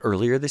 but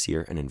earlier this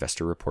year an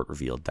investor report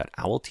revealed that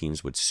OWL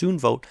teams would soon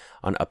vote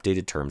on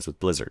updated terms with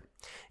Blizzard.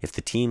 If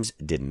the teams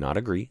did not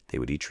agree, they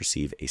would each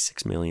receive a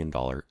 $6 million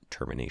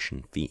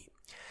termination fee.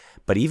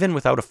 But even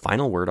without a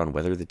final word on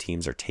whether the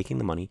teams are taking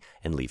the money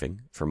and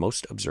leaving, for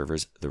most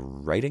observers, the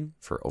writing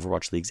for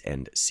Overwatch League's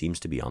end seems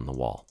to be on the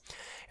wall.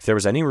 If there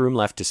was any room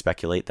left to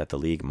speculate that the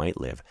league might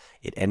live,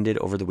 it ended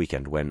over the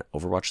weekend when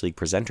Overwatch League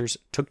presenters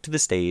took to the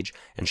stage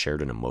and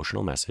shared an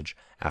emotional message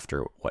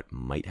after what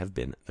might have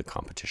been the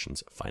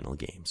competition's final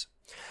games.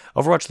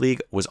 Overwatch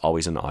League was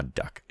always an odd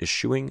duck,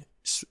 eschewing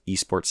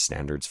esports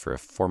standards for a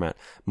format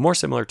more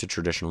similar to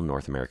traditional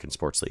North American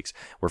sports leagues,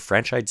 where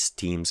franchise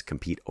teams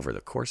compete over the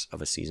course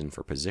of a season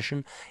for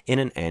position in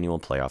an annual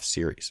playoff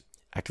series.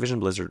 Activision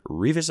Blizzard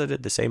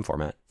revisited the same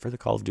format for the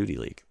Call of Duty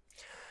League.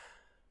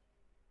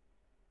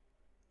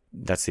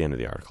 That's the end of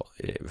the article.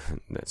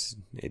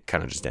 It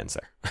kind of just ends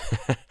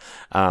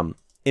there.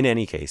 In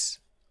any case,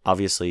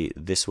 obviously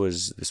this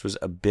was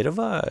a bit of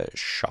a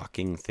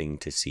shocking thing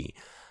to see.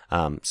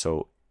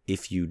 So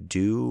if you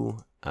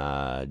do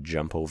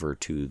jump over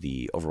to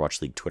the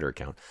Overwatch League Twitter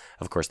account,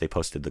 of course they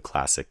posted the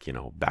classic,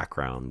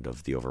 background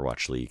of the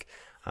Overwatch League.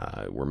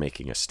 We're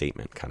making a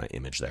statement kind of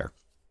image there.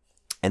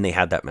 And they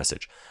had that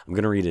message. I'm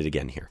going to read it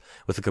again here.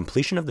 With the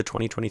completion of the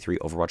 2023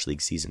 Overwatch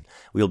League season,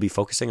 we will be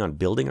focusing on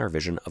building our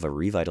vision of a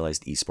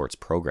revitalized esports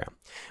program.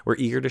 We're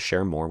eager to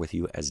share more with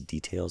you as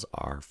details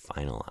are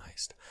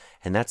finalized.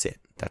 And that's it.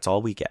 That's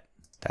all we get.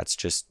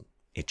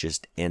 It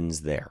just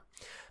ends there.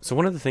 So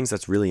one of the things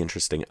that's really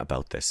interesting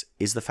about this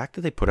is the fact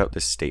that they put out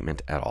this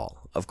statement at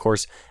all. Of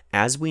course,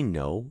 as we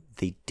know,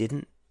 they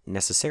didn't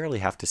necessarily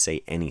have to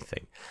say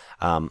anything.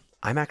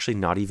 I'm actually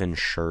not even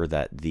sure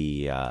that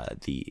the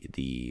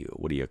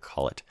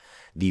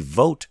the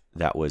vote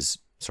that was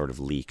sort of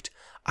leaked,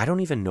 I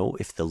don't even know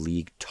if the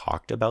league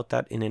talked about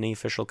that in any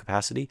official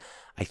capacity.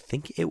 I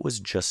think it was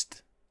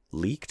just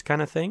leaked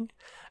kind of thing.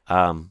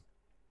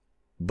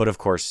 But of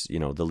course,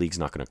 the league's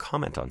not going to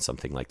comment on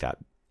something like that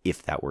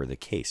if that were the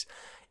case.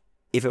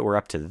 If it were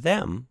up to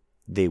them,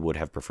 they would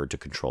have preferred to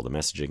control the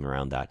messaging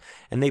around that.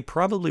 And they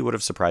probably would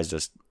have surprised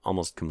us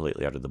almost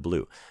completely out of the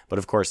blue. But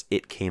of course,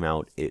 it came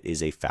out. It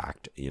is a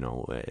fact.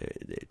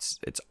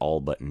 It's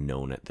all but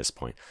known at this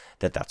point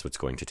that that's what's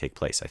going to take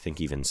place. I think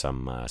even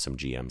some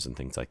GMs and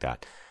things like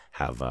that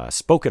have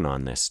spoken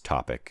on this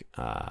topic,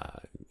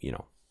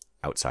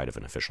 outside of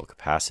an official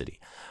capacity.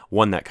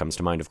 One that comes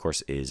to mind, of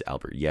course, is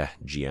Albert Yeh,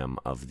 GM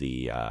of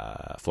the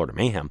Florida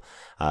Mayhem.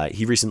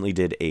 He recently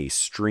did a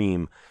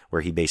stream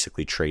where he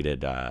basically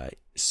traded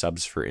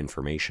subs for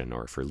information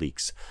or for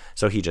leaks.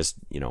 So he just,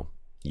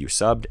 you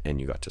subbed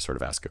and you got to sort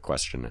of ask a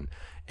question,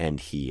 and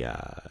he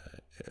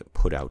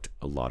put out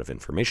a lot of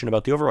information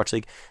about the Overwatch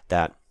League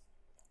that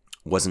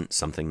wasn't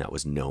something that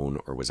was known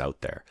or was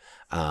out there.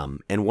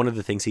 And one of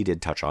the things he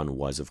did touch on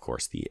was, of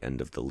course, the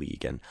end of the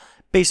league. And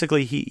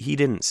basically, he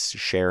didn't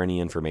share any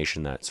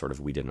information that sort of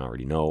we didn't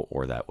already know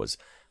or that was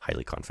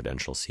highly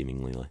confidential,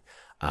 seemingly.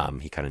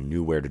 He kind of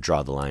knew where to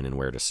draw the line and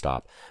where to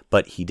stop.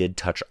 But he did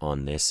touch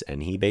on this,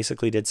 and he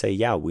basically did say,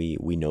 yeah, we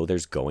know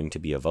there's going to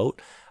be a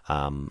vote,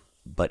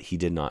 but he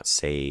did not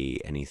say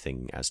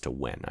anything as to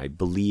when. I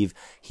believe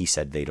he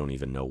said they don't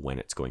even know when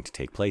it's going to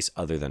take place,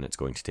 other than it's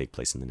going to take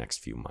place in the next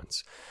few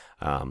months.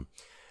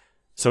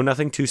 So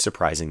nothing too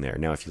surprising there.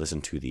 Now, if you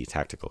listen to the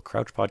Tactical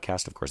Crouch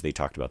podcast, of course, they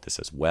talked about this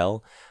as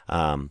well.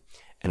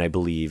 And I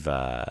believe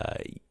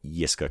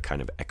Yiska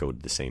kind of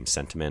echoed the same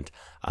sentiment.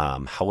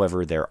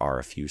 However, there are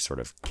a few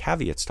sort of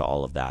caveats to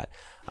all of that,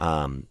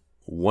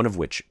 one of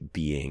which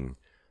being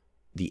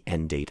the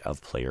end date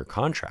of player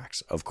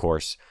contracts. Of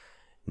course,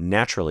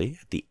 naturally,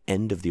 at the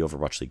end of the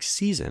Overwatch League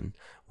season,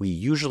 we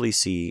usually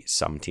see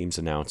some teams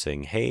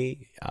announcing,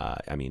 hey,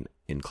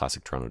 in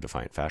classic Toronto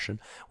Defiant fashion,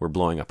 we're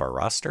blowing up our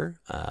roster,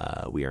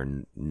 we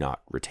are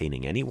not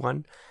retaining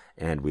anyone,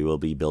 and we will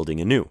be building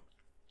anew.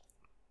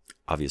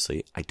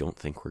 Obviously, I don't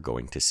think we're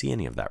going to see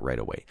any of that right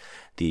away.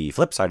 The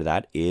flip side of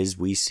that is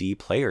we see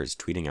players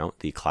tweeting out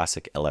the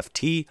classic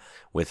LFT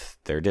with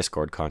their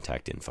Discord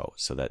contact info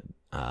so that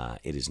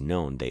it is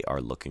known they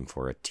are looking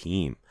for a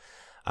team.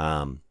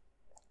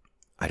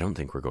 I don't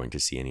think we're going to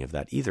see any of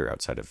that either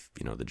outside of,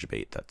 the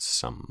debate that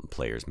some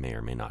players may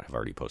or may not have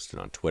already posted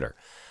on Twitter.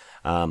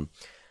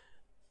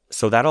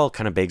 So that all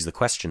kind of begs the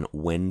question,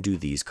 when do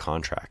these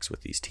contracts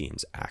with these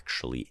teams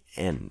actually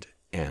end?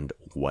 And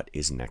what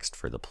is next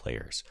for the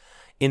players?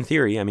 In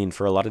theory,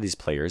 for a lot of these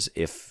players,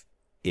 if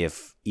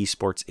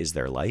esports is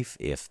their life,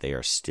 if they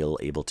are still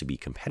able to be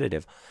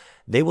competitive,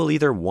 they will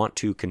either want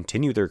to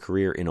continue their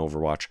career in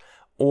Overwatch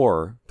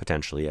or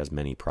potentially, as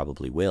many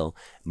probably will,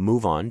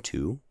 move on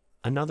to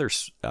another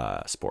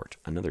sport,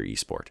 another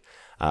esport.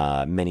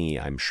 Many,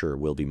 I'm sure,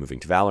 will be moving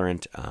to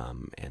Valorant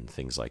and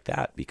things like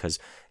that because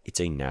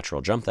it's a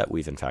natural jump that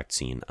we've in fact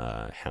seen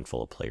a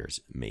handful of players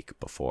make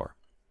before.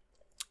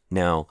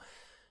 Now,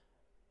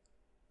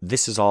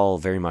 this is all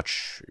very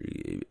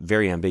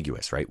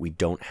ambiguous, right? We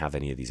don't have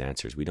any of these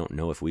answers. We don't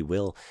know if we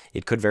will.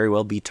 It could very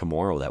well be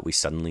tomorrow that we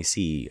suddenly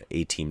see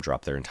a team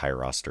drop their entire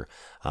roster,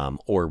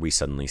 or we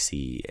suddenly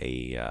see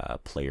a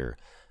player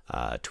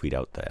tweet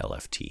out the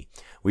LFT.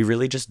 We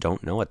really just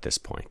don't know at this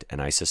point,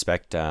 and I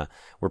suspect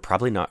we're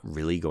probably not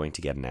really going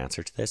to get an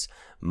answer to this.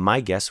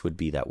 My guess would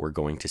be that we're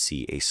going to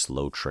see a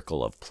slow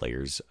trickle of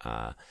players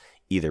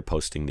either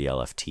posting the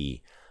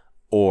LFT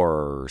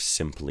or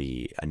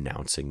simply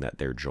announcing that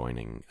they're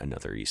joining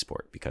another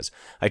esport, because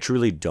I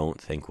truly don't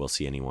think we'll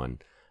see anyone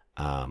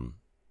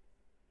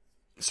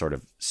sort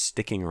of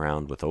sticking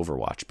around with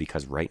Overwatch,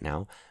 because right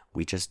now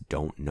we just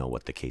don't know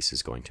what the case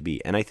is going to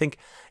be. And I think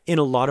in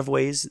a lot of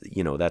ways,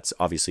 that's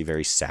obviously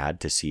very sad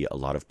to see a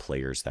lot of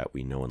players that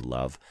we know and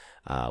love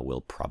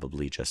will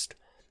probably just,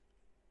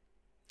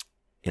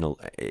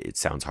 it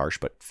sounds harsh,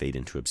 but fade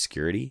into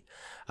obscurity.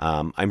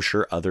 I'm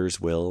sure others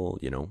will,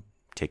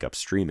 take up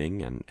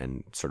streaming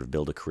and sort of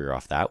build a career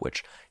off that,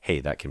 which, hey,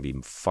 that can be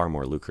far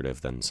more lucrative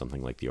than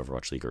something like the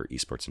Overwatch League or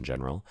esports in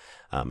general.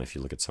 If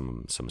you look at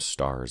some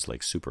stars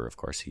like Super, of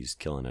course, he's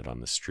killing it on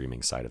the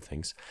streaming side of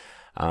things.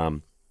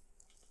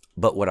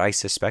 But what I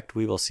suspect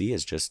we will see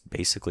is just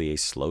basically a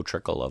slow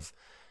trickle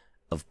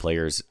of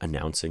players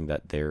announcing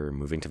that they're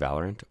moving to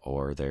Valorant,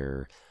 or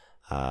they're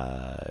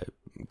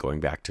going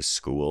back to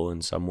school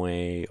in some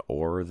way,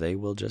 or they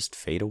will just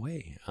fade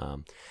away.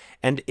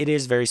 And it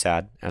is very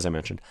sad, as I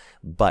mentioned,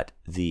 but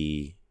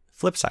the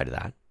flip side of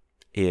that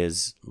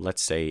is,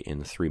 let's say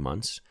in 3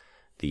 months,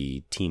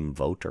 the team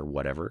vote or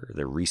whatever,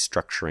 the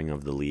restructuring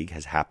of the league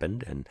has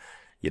happened, and,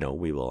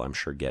 we will, I'm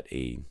sure, get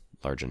a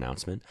large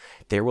announcement.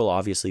 There will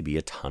obviously be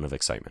a ton of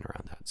excitement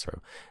around that.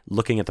 So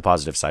looking at the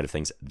positive side of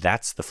things,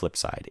 that's the flip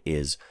side,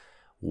 is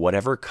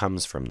whatever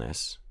comes from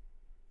this,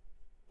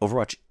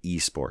 Overwatch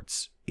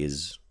esports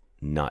is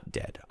not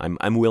dead.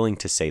 I'm willing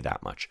to say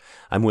that much.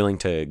 I'm willing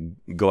to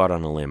go out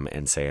on a limb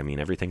and say,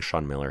 everything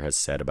Sean Miller has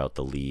said about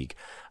the league,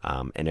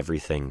 and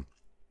everything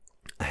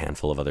a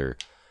handful of other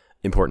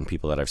important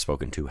people that I've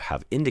spoken to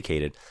have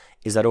indicated,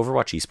 is that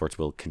Overwatch esports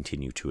will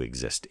continue to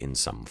exist in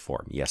some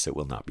form. Yes, it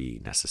will not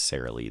be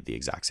necessarily the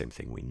exact same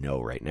thing we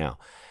know right now.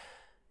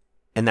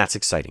 And that's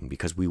exciting,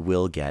 because we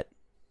will get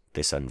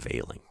this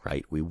unveiling,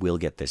 right? We will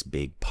get this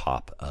big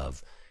pop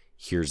of,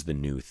 here's the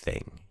new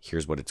thing.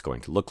 Here's what it's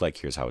going to look like.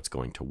 Here's how it's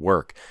going to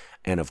work.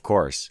 And of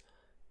course,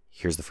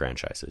 here's the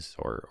franchises,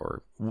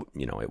 or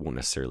it won't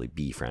necessarily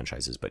be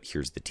franchises, but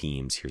here's the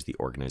teams, here's the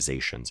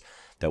organizations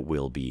that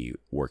will be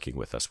working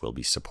with us, will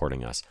be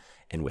supporting us.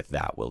 And with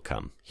that will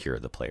come, here are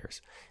the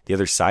players. The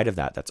other side of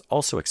that that's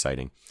also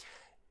exciting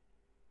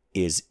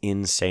is,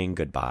 in saying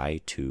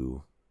goodbye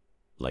to,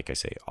 like I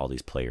say, all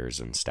these players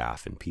and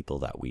staff and people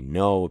that we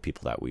know,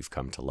 people that we've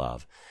come to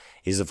love,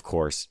 is, of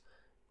course,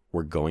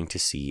 we're going to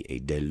see a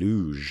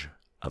deluge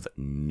of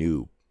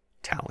new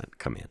talent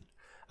come in.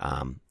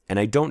 And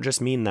I don't just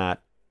mean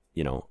that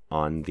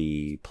on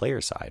the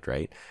player side,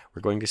 right?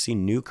 We're going to see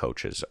new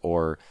coaches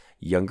or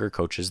younger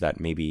coaches that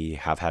maybe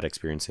have had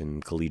experience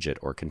in collegiate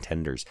or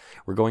contenders.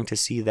 We're going to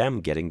see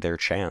them getting their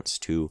chance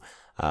to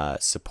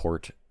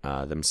support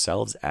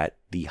themselves at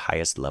the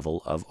highest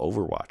level of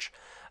Overwatch.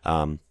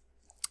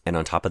 And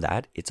on top of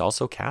that, it's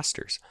also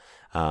casters.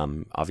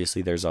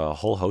 Obviously, there's a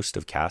whole host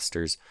of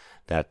casters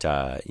that,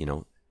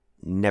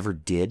 never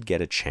did get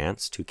a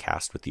chance to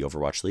cast with the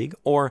Overwatch League,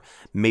 or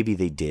maybe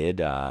they did,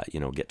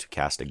 get to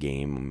cast a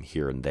game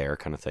here and there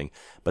kind of thing,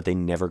 but they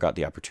never got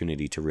the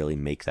opportunity to really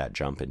make that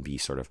jump and be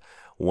sort of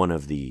one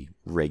of the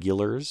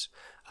regulars.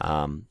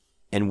 And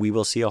we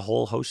will see a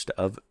whole host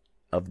of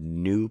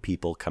new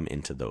people come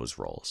into those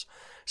roles.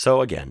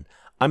 So again,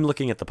 I'm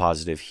looking at the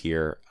positive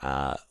here.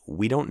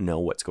 We don't know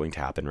what's going to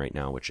happen right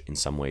now, which in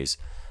some ways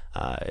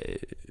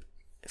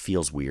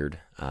feels weird.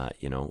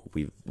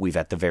 We've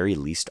at the very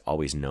least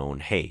always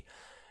known, hey,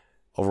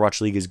 Overwatch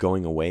League is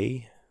going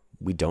away.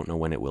 We don't know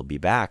when it will be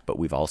back, but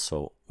we've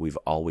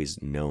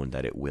always known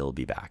that it will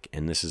be back.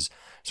 And this is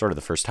sort of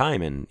the first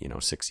time in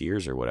 6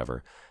 years or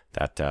whatever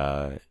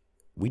that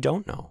we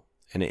don't know.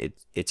 And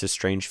it's a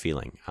strange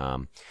feeling.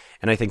 And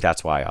I think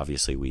that's why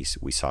obviously we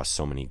saw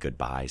so many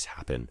goodbyes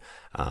happen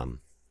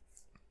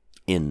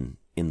in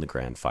the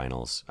grand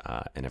finals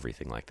and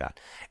everything like that.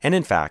 And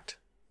in fact,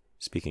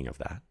 speaking of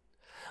that,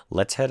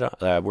 let's head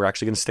on. We're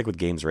actually going to stick with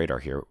Games Radar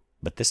here,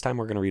 but this time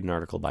we're going to read an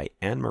article by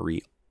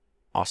Anne-Marie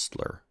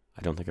Ostler.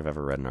 I don't think I've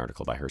ever read an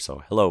article by her,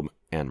 so hello,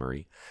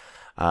 Anne-Marie.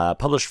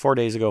 Published 4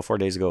 days ago. 4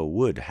 days ago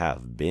would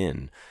have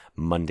been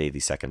Monday the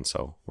 2nd,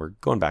 so we're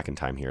going back in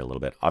time here a little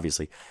bit.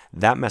 Obviously,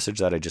 that message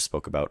that I just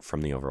spoke about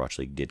from the Overwatch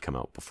League did come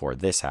out before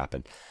this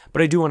happened,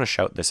 but I do want to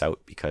shout this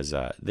out because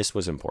this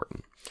was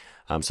important.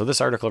 So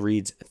this article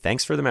reads,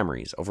 "Thanks for the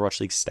memories. Overwatch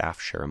League staff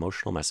share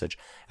emotional message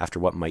after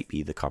what might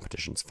be the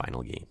competition's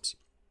final games."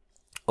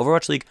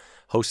 Overwatch League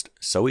host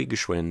Zoe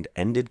Geschwind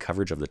ended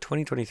coverage of the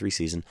 2023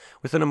 season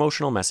with an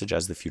emotional message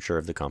as the future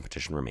of the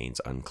competition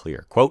remains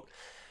unclear. Quote,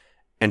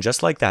 "And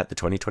just like that, the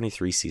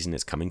 2023 season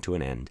is coming to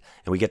an end,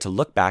 and we get to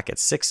look back at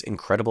 6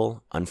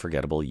 incredible,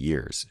 unforgettable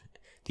years,"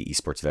 the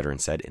esports veteran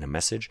said in a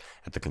message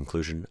at the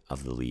conclusion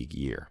of the league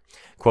year.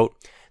 Quote,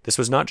 "This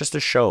was not just a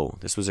show.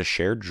 This was a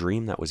shared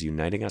dream that was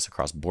uniting us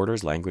across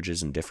borders,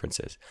 languages, and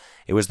differences.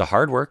 It was the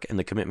hard work and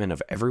the commitment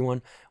of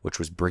everyone, which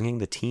was bringing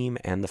the team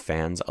and the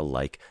fans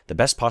alike the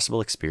best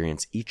possible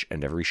experience each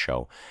and every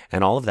show,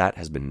 and all of that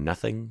has been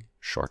nothing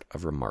short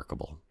of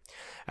remarkable."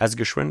 As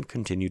Geschwind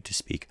continued to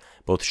speak,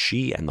 both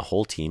she and the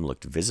whole team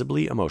looked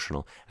visibly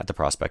emotional at the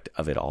prospect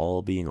of it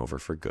all being over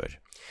for good.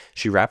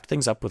 She wrapped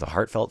things up with a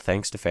heartfelt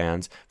thanks to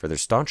fans for their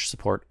staunch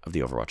support of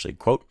the Overwatch League.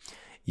 Quote,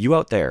 "You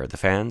out there, the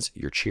fans,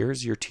 your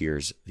cheers, your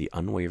tears, the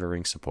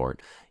unwavering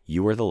support,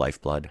 you are the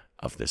lifeblood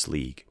of this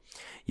league.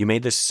 You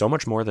made this so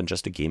much more than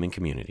just a gaming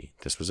community.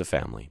 This was a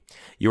family.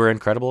 You are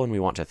incredible, and we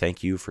want to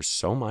thank you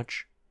so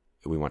much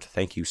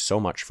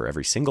for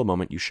every single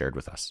moment you shared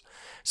with us.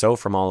 So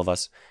from all of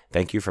us,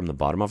 thank you from the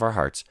bottom of our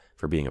hearts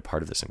for being a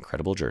part of this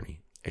incredible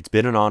journey. It's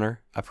been an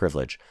honor, a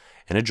privilege,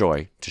 and a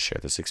joy to share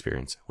this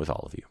experience with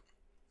all of you."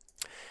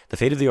 The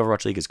fate of the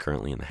Overwatch League is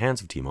currently in the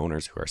hands of team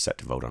owners who are set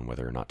to vote on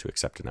whether or not to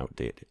accept an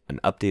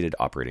updated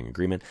operating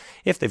agreement.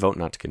 If they vote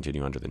not to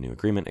continue under the new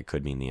agreement, it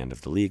could mean the end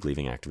of the league,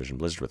 leaving Activision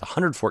Blizzard with a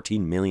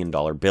 $114 million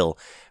bill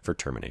for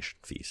termination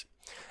fees.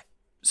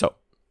 So,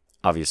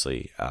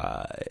 obviously,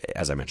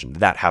 as I mentioned,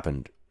 that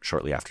happened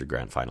shortly after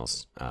grand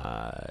finals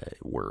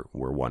were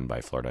won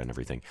by Florida and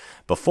everything,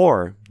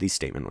 before the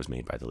statement was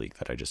made by the league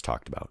that I just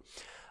talked about.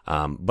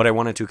 But I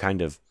wanted to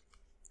kind of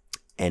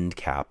end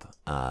cap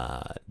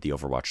the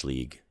Overwatch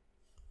League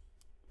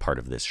part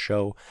of this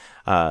show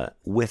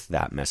with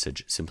that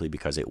message, simply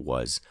because it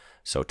was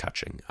so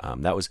touching.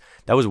 That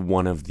was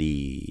one of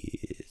the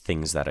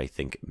things that I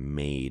think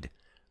made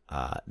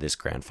this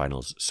grand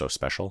finals so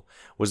special,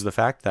 was the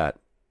fact that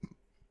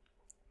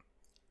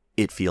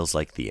it feels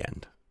like the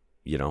end.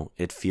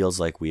 It feels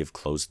like we have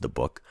closed the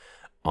book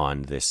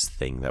on this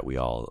thing that we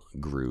all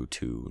grew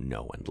to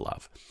know and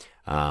love.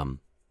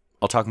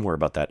 I'll talk more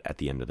about that at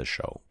the end of the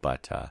show,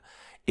 but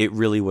it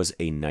really was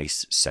a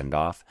nice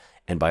send-off.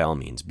 And by all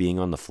means, being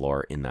on the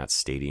floor in that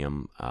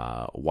stadium,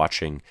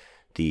 watching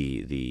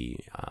the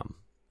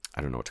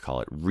I don't know what to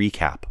call it,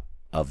 recap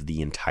of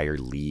the entire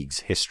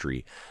league's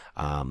history,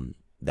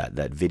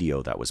 that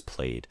video that was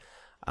played,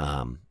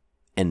 and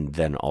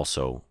then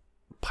also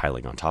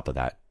piling on top of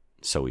that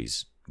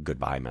Zoe's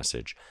goodbye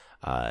message.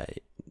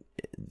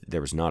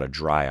 There was not a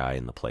dry eye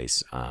in the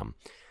place.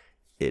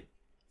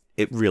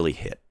 It really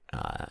hit,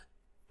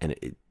 and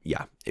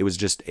it was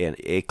just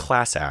a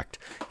class act,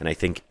 and I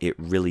think it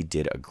really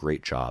did a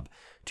great job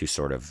to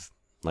sort of,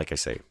 like I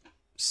say,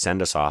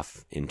 send us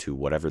off into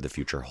whatever the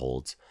future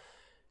holds,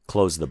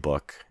 close the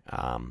book,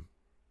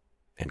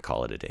 and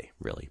call it a day,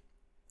 really.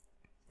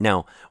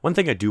 Now, one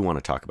thing I do want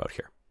to talk about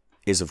here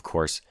is, of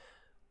course,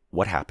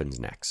 what happens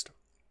next.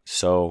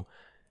 So,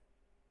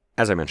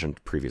 as I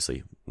mentioned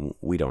previously,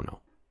 we don't know.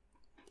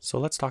 So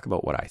let's talk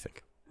about what I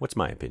think. What's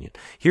my opinion?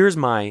 Here's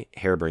my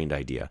harebrained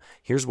idea.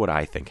 Here's what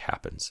I think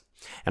happens.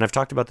 And I've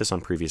talked about this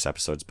on previous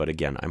episodes, but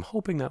again, I'm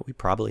hoping that we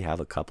probably have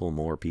a couple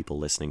more people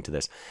listening to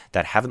this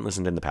that haven't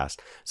listened in the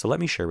past. So let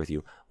me share with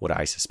you what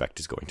I suspect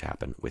is going to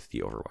happen with the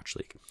Overwatch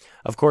League.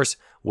 Of course,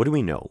 what do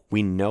we know?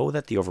 We know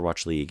that the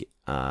Overwatch League,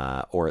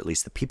 or at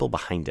least the people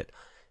behind it,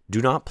 do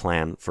not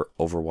plan for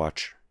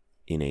Overwatch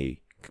in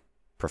a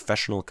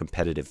professional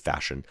competitive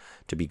fashion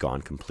to be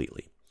gone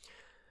completely.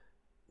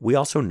 We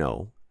also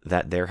know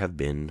that there have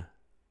been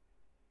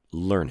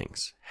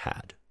learnings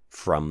had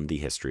from the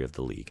history of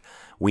the league.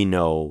 We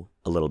know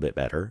a little bit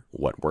better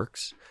what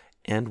works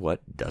and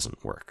what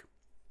doesn't work.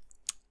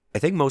 I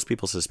think most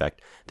people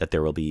suspect that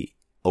there will be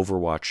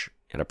Overwatch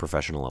at a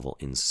professional level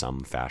in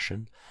some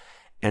fashion.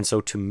 And so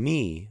to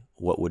me,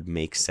 what would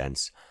make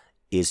sense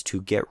is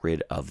to get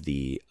rid of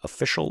the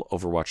official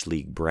Overwatch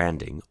League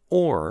branding,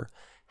 or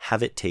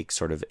have it take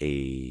sort of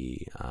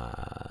a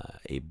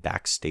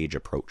backstage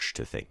approach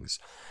to things.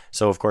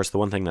 So, of course, the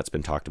one thing that's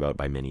been talked about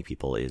by many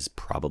people is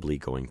probably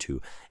going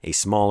to a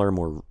smaller,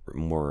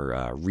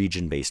 more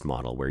region-based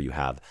model where you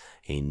have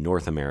a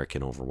North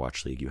American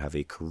Overwatch League, you have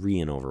a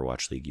Korean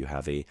Overwatch League, you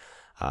have a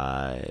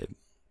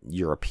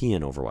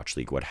European Overwatch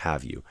League, what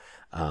have you.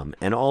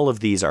 And all of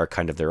these are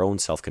kind of their own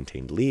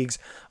self-contained leagues.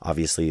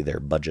 Obviously, their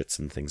budgets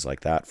and things like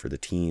that for the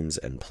teams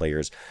and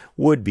players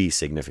would be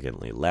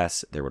significantly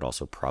less. There would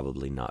also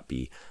probably not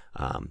be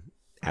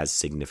as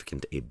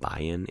significant a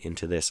buy-in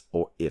into this,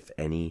 or if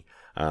any.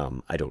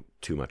 I don't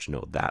too much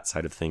know that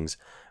side of things.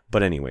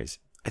 But anyways,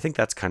 I think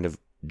that's kind of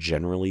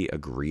generally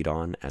agreed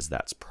on as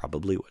that's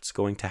probably what's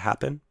going to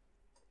happen.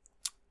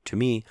 To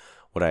me,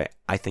 what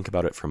I think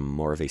about it from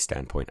more of a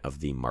standpoint of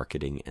the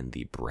marketing and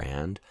the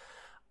brand,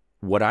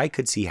 what I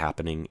could see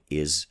happening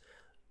is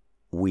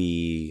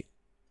I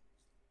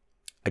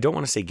don't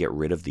want to say get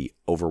rid of the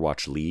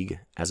Overwatch League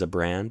as a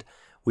brand.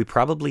 We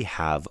probably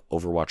have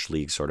Overwatch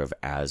League sort of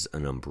as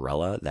an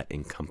umbrella that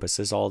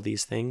encompasses all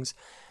these things.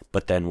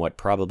 But then what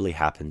probably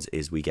happens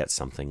is we get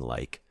something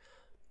like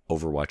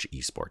Overwatch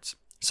Esports.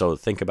 So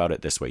think about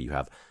it this way. You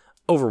have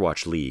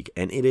Overwatch League,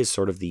 and it is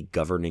sort of the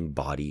governing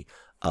body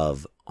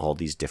of all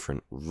these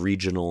different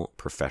regional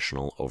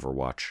professional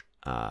Overwatch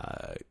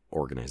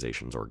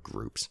organizations or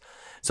groups.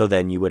 So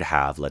then you would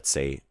have, let's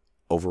say,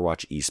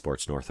 Overwatch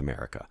Esports North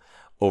America,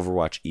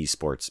 Overwatch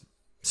Esports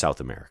South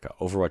America,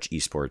 Overwatch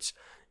Esports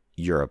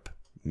Europe,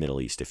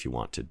 Middle East, if you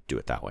want to do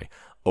it that way,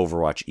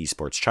 Overwatch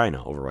Esports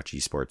China, Overwatch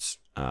Esports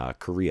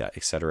Korea,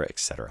 etc.,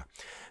 etc.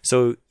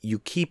 So you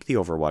keep the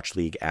Overwatch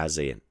League as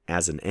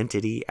an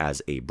entity,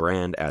 as a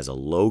brand, as a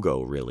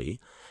logo, really,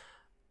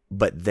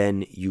 but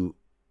then you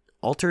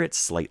alter it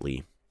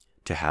slightly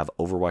to have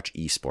Overwatch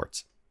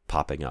Esports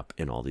popping up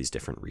in all these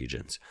different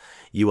regions.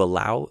 You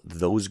allow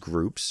those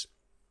groups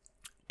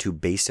to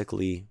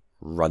basically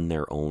run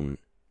their own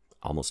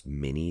almost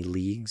mini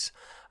leagues.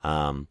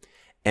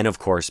 And of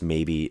course,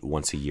 maybe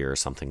once a year or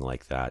something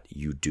like that,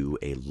 you do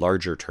a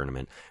larger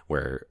tournament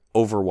where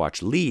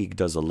Overwatch League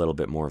does a little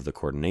bit more of the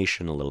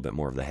coordination, a little bit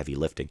more of the heavy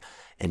lifting,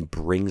 and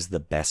brings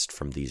the best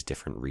from these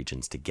different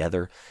regions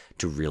together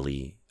to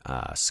really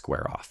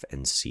square off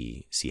and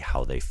see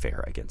how they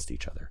fare against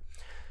each other.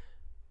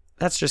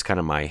 That's just kind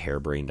of my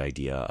harebrained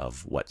idea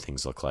of what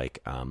things look like.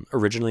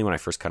 Originally, when I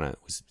first kind of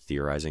was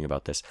theorizing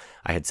about this,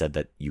 I had said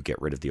that you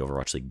get rid of the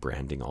Overwatch League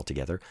branding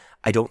altogether.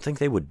 I don't think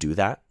they would do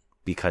that,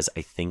 because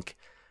I think,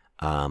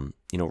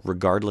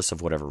 regardless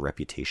of whatever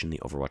reputation the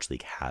Overwatch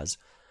League has,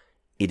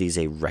 it is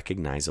a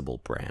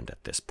recognizable brand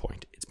at this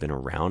point. It's been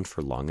around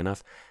for long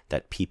enough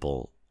that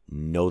people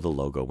know the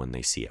logo when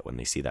they see it, when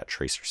they see that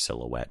Tracer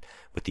silhouette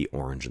with the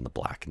orange and the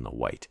black and the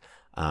white.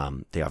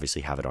 They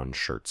obviously have it on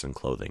shirts and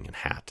clothing and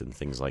hat and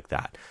things like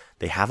that.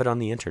 They have it on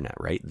the internet,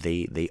 right?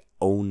 They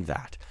own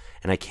that.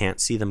 And I can't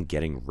see them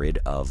getting rid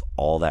of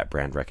all that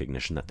brand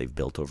recognition that they've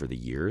built over the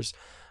years,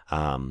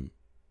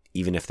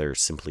 even if they're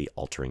simply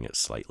altering it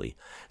slightly.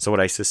 So what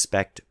I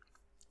suspect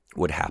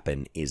would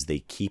happen is they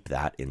keep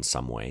that in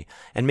some way.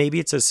 And maybe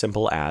it's as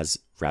simple as,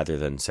 rather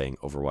than saying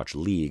Overwatch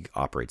League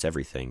operates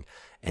everything,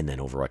 and then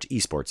Overwatch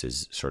Esports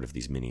is sort of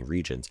these mini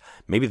regions,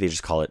 maybe they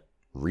just call it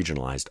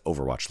regionalized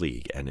Overwatch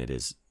League. And it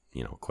is,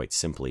 quite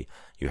simply,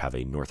 you have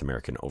a North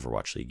American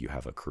Overwatch League, you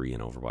have a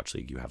Korean Overwatch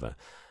League, you have a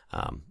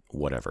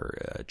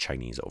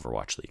Chinese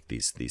Overwatch League,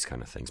 these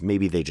kind of things.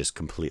 Maybe they just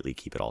completely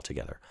keep it all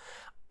together.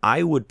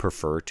 I would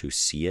prefer to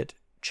see it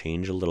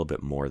change a little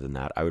bit more than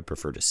that. I would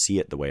prefer to see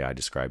it the way I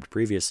described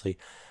previously,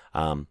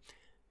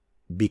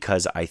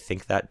 because I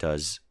think that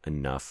does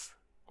enough,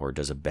 or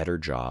does a better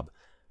job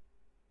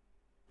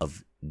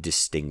of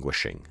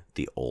distinguishing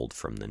the old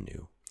from the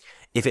new.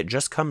 If it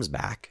just comes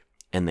back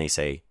and they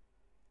say,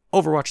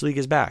 Overwatch League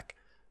is back,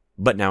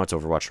 but now it's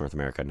Overwatch North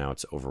America, now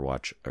it's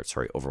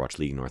Overwatch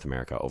League North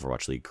America,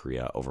 Overwatch League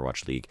Korea,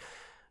 Overwatch League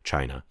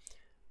China,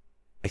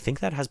 I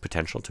think that has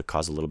potential to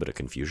cause a little bit of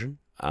confusion.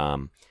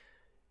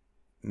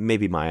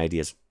 Maybe my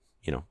idea is,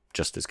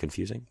 just as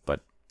confusing,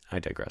 but I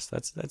digress.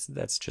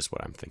 That's just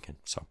what I'm thinking.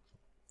 So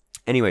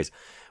anyways,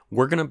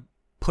 we're going to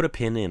put a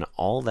pin in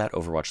all that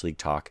Overwatch League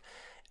talk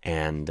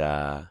and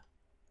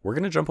we're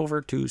going to jump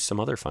over to some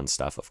other fun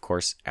stuff. Of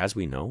course, as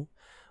we know,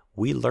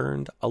 we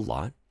learned a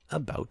lot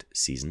about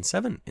Season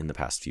 7 in the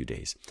past few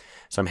days.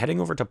 So I'm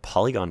heading over to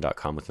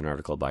Polygon.com with an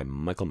article by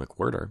Michael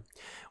McWhirter,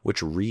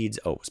 which reads,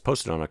 it was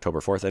posted on October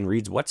 4th, and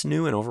reads, "What's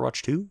new in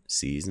Overwatch 2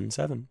 Season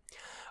 7?"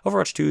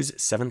 Overwatch 2's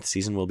 7th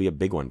season will be a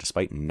big one,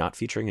 despite not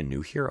featuring a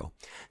new hero.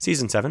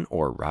 Season 7,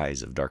 or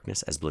Rise of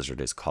Darkness, as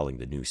Blizzard is calling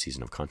the new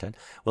season of content,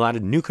 will add a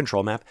new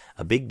control map,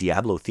 a big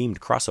Diablo-themed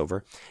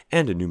crossover,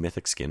 and a new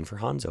mythic skin for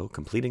Hanzo,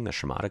 completing the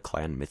Shimada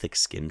clan mythic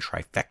skin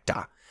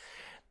trifecta.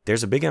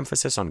 There's a big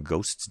emphasis on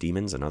ghosts,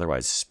 demons, and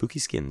otherwise spooky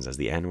skins as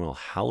the annual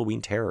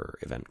Halloween Terror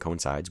event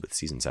coincides with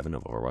Season 7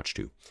 of Overwatch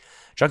 2.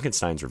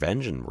 Junkenstein's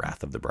Revenge and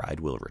Wrath of the Bride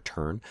will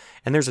return,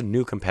 and there's a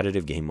new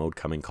competitive game mode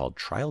coming called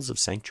Trials of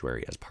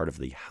Sanctuary as part of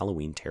the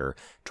Halloween Terror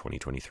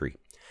 2023.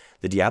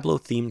 The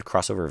Diablo-themed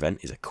crossover event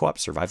is a co-op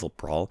survival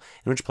brawl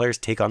in which players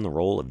take on the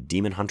role of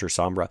Demon Hunter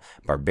Sombra,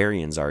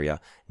 Barbarian Zarya,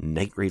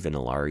 Night Raven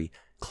Ilari,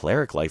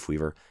 Cleric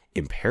Lifeweaver,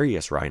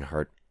 Imperious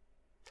Reinhardt,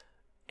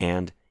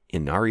 and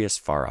Inarius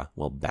Farah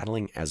while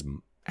battling as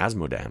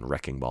Asmodan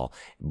Wrecking Ball,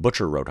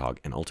 Butcher Roadhog,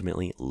 and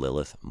ultimately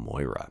Lilith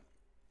Moira.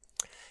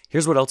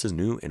 Here's what else is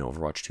new in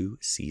Overwatch 2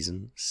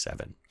 Season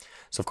 7.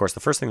 So, of course,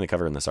 the first thing they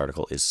cover in this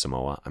article is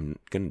Samoa. I'm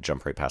going to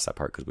jump right past that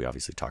part because we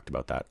obviously talked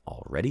about that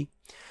already.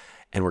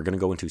 And we're going to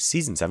go into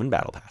Season 7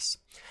 Battle Pass.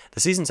 The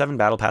Season 7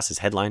 Battle Pass is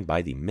headlined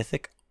by the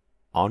mythic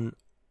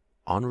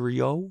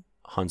Onryo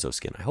Hanzo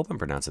skin. I hope I'm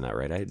pronouncing that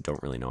right. I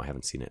don't really know. I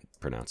haven't seen it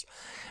pronounced.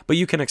 But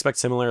you can expect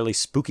similarly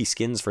spooky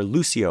skins for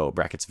Lucio,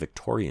 brackets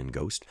Victorian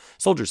Ghost,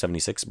 Soldier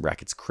 76,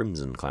 brackets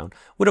Crimson Clown,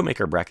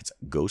 Widowmaker, brackets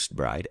Ghost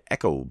Bride,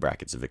 Echo,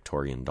 brackets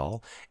Victorian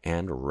Doll,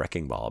 and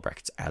Wrecking Ball,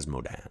 brackets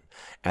Asmodan,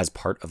 as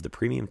part of the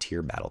premium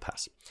tier Battle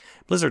Pass.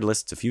 Blizzard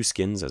lists a few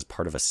skins as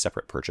part of a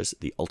separate purchase,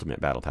 the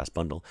Ultimate Battle Pass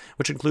bundle,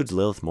 which includes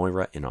Lilith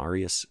Moira,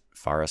 Inarius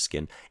Farah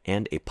skin,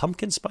 and a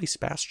Pumpkin Spice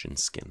Bastion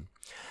skin.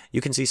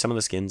 You can see some of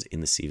the skins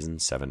in the Season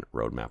 7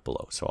 roadmap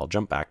below. So I'll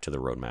jump back to the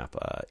roadmap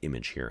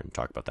image here and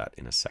talk about that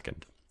in a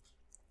second.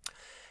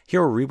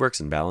 Hero reworks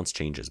and balance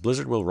changes.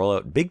 Blizzard will roll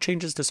out big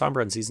changes to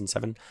Sombra in Season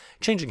 7,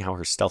 changing how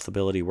her stealth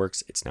ability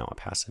works, it's now a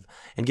passive,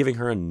 and giving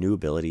her a new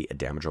ability, a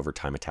damage over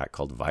time attack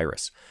called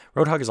Virus.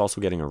 Roadhog is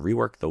also getting a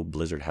rework, though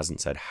Blizzard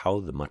hasn't said how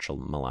the much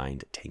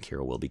maligned tank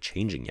hero will be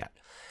changing yet.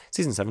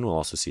 Season 7 will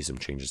also see some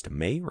changes to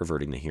Mei,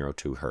 reverting the hero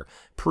to her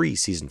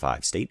pre-Season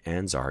 5 state,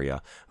 and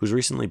Zarya, whose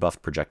recently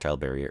buffed projectile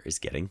barrier is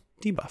getting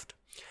debuffed.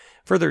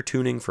 Further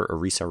tuning for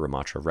Orisa,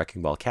 Ramatra,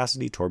 Wrecking Ball,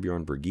 Cassidy,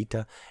 Torbjorn,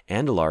 Brigitte,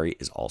 and Ilari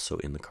is also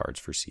in the cards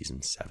for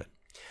Season 7.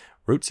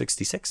 Route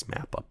 66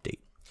 map update.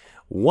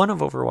 One of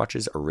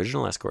Overwatch's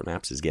original escort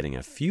maps is getting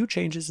a few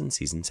changes in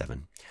Season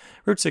 7.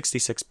 Route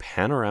 66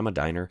 Panorama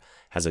Diner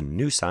has a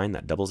new sign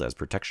that doubles as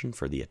protection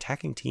for the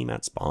attacking team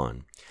at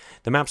spawn.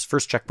 The map's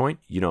first checkpoint,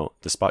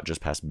 the spot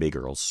just past Big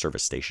Earl's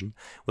service station,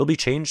 will be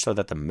changed so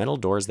that the metal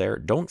doors there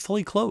don't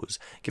fully close,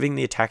 giving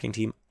the attacking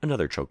team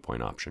another choke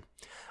point option.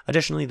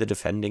 Additionally, the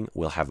defending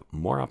will have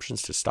more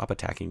options to stop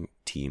attacking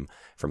team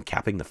from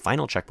capping the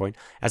final checkpoint,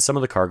 as some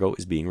of the cargo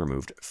is being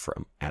removed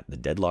from at the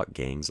Deadlock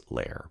Gang's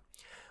lair.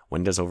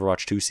 When does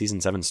Overwatch 2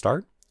 Season 7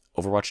 start?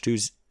 Overwatch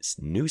 2's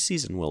new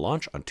season will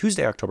launch on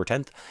Tuesday, October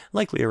 10th,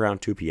 likely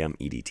around 2 p.m.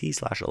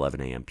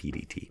 EDT/11 a.m.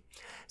 PDT.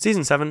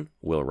 Season 7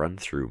 will run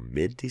through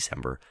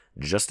mid-December,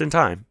 just in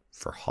time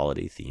for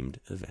holiday-themed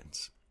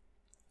events.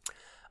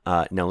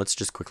 Now let's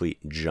just quickly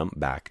jump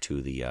back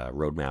to the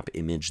roadmap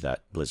image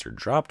that Blizzard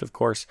dropped, of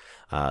course.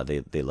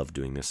 They love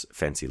doing this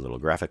fancy little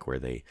graphic where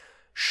they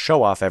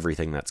show off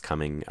everything that's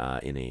coming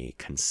in a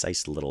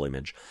concise little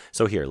image.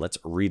 So here, let's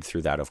read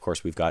through that. Of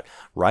course, we've got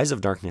Rise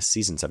of Darkness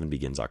Season 7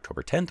 begins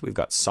October 10th. We've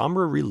got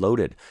Sombra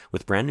Reloaded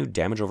with brand new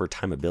damage over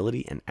time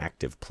ability and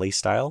active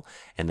playstyle.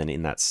 And then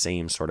in that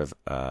same sort of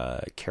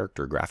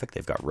character graphic,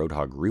 they've got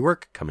Roadhog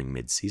Rework coming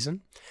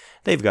mid-season.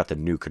 They've got the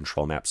new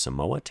control map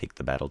Samoa, Take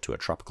the Battle to a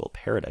Tropical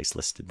Paradise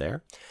listed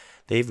there.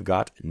 They've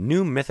got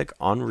new Mythic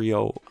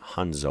Onryo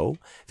Hanzo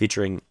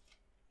featuring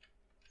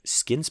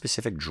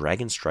skin-specific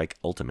Dragon Strike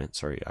Ultimate.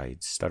 Sorry, I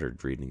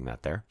stuttered reading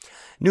that there.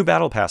 New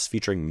Battle Pass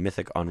featuring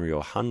Mythic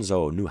Onryo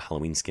Hanzo, new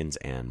Halloween skins,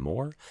 and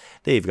more.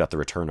 They've got the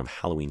return of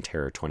Halloween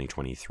Terror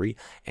 2023.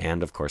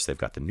 And, of course, they've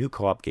got the new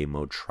co-op game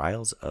mode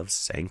Trials of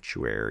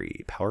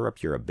Sanctuary. Power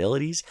up your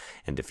abilities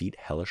and defeat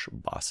hellish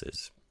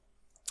bosses.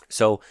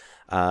 So,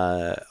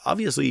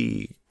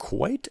 obviously,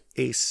 quite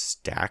a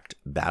stacked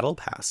Battle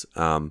Pass.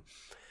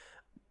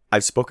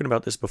 I've spoken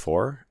about this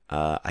before.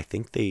 I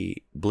think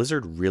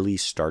Blizzard really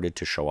started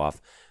to show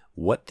off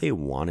what they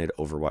wanted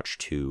Overwatch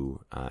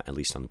 2, at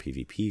least on the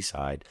PvP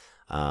side,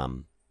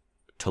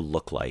 to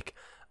look like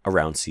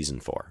around Season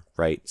 4,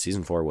 right?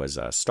 Season 4 was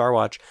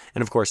Starwatch.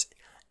 And of course,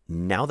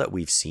 now that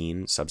we've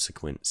seen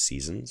subsequent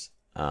seasons,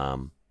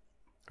 am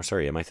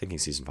I thinking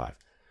Season 5?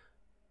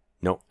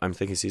 No, I'm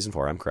thinking Season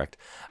 4. I'm correct.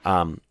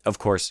 Of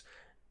course,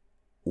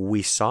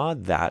 we saw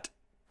that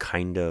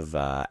kind of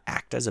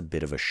act as a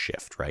bit of a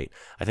shift, right?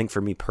 I think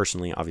for me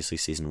personally, obviously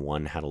Season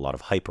 1 had a lot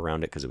of hype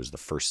around it because it was the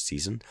first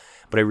season,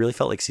 but I really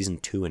felt like Season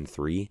 2 and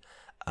 3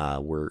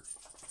 were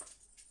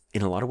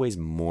in a lot of ways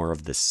more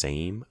of the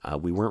same.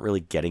 We weren't really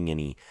getting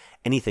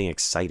anything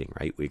exciting,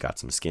 right? We got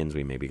some skins,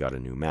 we maybe got a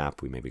new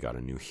map, we maybe got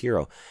a new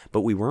hero,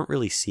 but we weren't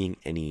really seeing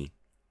any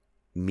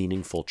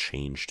meaningful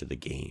change to the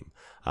game.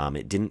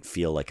 It didn't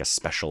feel like a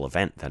special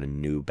event that a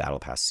new Battle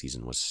Pass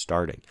season was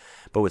starting.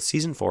 But with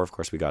Season 4, of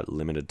course, we got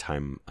limited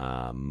time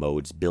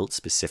modes built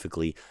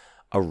specifically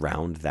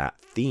around that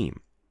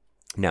theme.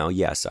 Now,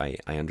 yes, I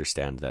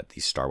understand that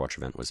the Star Watch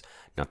event was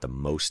not the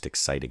most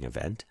exciting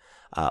event,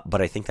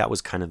 but I think that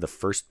was kind of the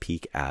first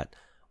peek at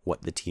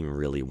what the team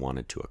really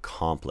wanted to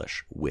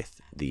accomplish with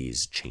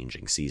these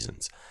changing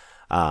seasons.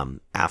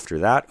 After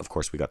that, of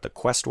course, we got the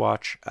Quest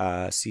Watch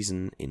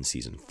season in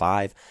Season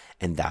 5,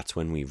 and that's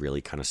when we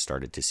really kind of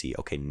started to see,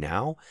 okay,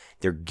 now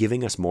they're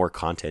giving us more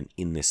content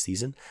in this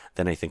season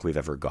than I think we've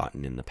ever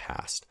gotten in the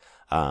past.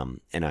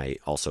 And I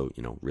also,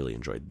 really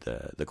enjoyed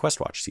the Quest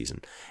Watch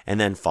season. And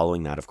then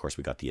following that, of course,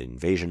 we got the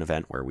Invasion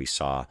event where we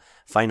saw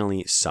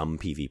finally some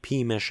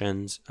PvE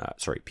missions.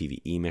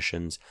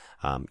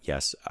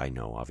 Yes, I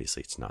know,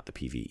 obviously it's not the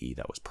PvE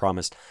that was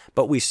promised,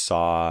 but we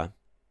saw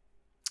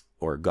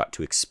or got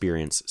to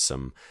experience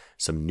some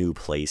new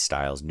play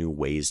styles, new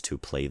ways to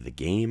play the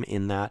game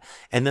in that.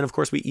 And then, of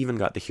course, we even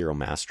got the Hero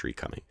Mastery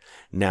coming.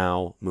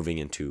 Now, moving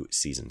into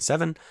Season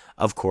 7,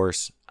 of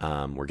course,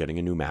 we're getting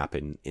a new map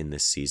in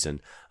this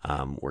season.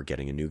 We're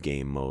getting a new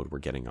game mode. We're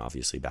getting,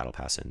 obviously, Battle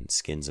Pass and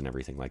skins and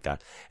everything like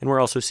that. And we're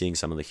also seeing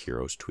some of the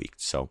heroes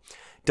tweaked. So,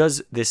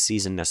 does this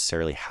season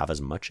necessarily have as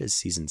much as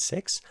Season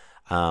 6?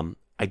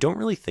 I don't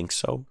really think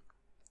so.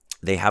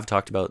 They have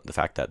talked about the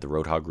fact that the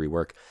Roadhog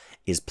rework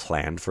is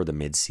planned for the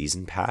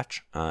mid-season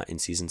patch in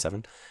Season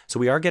 7. So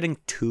we are getting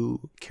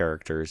 2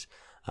 characters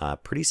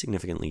pretty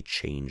significantly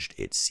changed,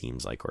 it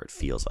seems like, or it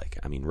feels like.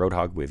 I mean,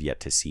 Roadhog, we've yet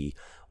to see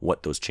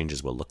what those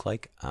changes will look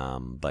like.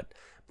 But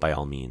by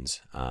all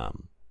means,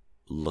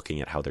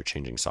 looking at how they're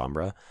changing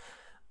Sombra,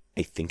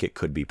 I think it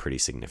could be pretty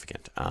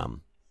significant.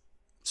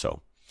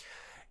 So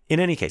in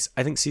any case,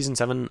 I think Season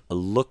 7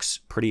 looks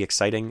pretty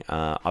exciting.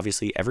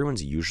 Obviously,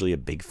 everyone's usually a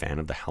big fan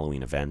of the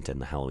Halloween event and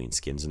the Halloween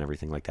skins and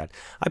everything like that.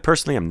 I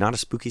personally am not a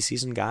spooky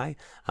season guy.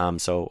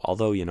 So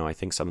although, I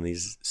think some of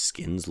these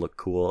skins look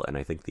cool, and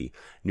I think the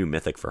new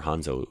mythic for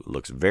Hanzo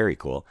looks very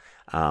cool,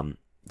 the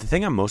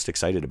thing I'm most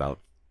excited about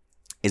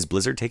is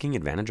Blizzard taking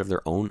advantage of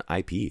their own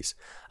IPs.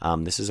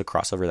 This is a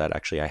crossover that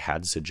actually I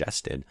had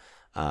suggested,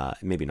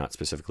 maybe not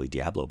specifically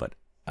Diablo, but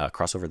a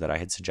crossover that I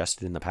had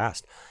suggested in the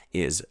past.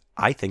 Is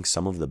I think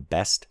some of the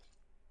best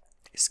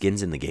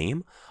skins in the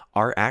game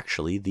are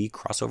actually the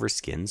crossover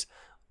skins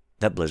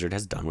that Blizzard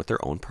has done with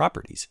their own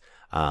properties.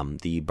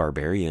 The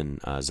Barbarian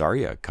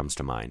Zarya comes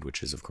to mind,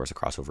 which is, of course, a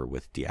crossover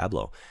with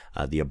Diablo.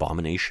 The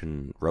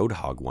Abomination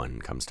Roadhog one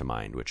comes to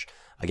mind, which,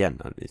 again,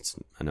 it's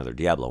another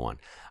Diablo one.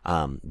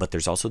 But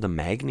there's also the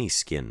Magni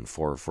skin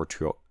for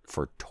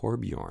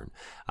Torbjorn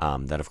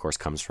that, of course,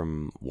 comes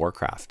from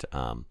Warcraft.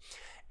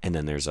 And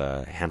then there's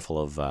a handful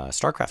of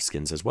StarCraft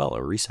skins as well.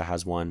 Orisa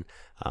has one.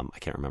 I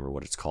can't remember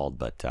what it's called,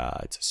 but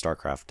it's a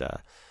StarCraft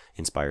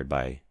inspired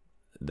by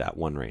that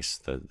one race,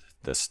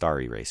 the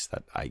Starry race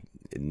that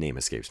name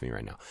escapes me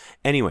right now.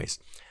 Anyways,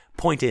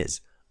 point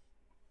is,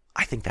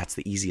 I think that's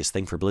the easiest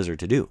thing for Blizzard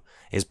to do,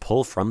 is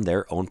pull from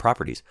their own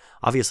properties.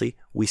 Obviously,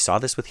 we saw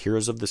this with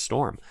Heroes of the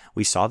Storm.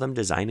 We saw them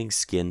designing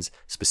skins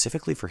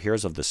specifically for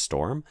Heroes of the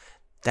Storm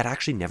that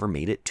actually never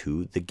made it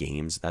to the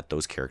games that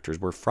those characters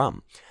were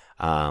from.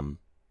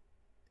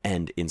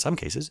 And in some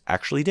cases,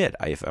 actually did.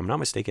 If I'm not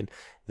mistaken,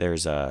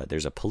 there's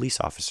a police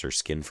officer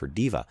skin for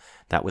D.Va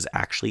that was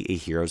actually a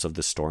Heroes of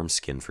the Storm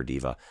skin for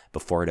D.Va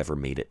before it ever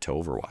made it to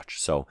Overwatch.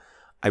 So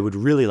I would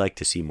really like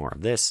to see more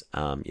of this.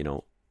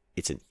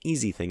 It's an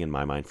easy thing in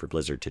my mind for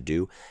Blizzard to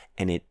do,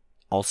 and it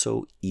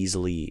also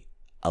easily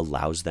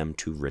allows them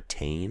to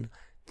retain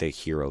the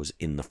heroes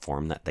in the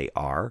form that they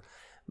are,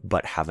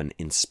 but have an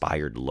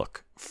inspired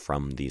look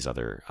from these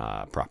other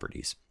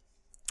properties.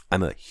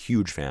 I'm a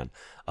huge fan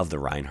of the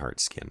Reinhardt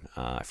skin.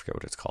 I forget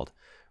what it's called.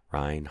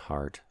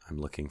 Reinhardt. I'm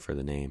looking for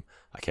the name.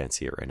 I can't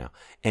see it right now.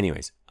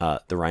 Anyways,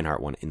 the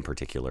Reinhardt one in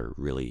particular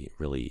really,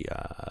 really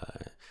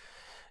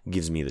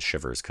gives me the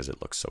shivers because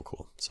it looks so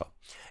cool. So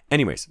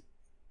anyways,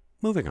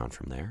 moving on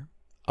from there.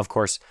 Of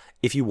course,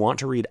 if you want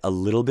to read a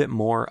little bit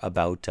more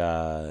about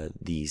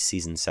the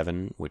Season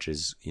 7, which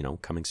is,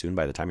 coming soon,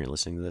 by the time you're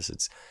listening to this,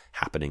 it's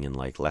happening in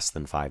like less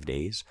than 5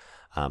 days,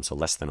 so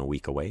less than a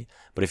week away.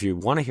 But if you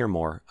want to hear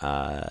more,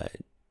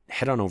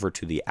 head on over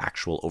to the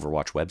actual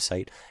Overwatch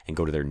website and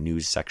go to their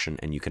news section,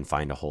 and you can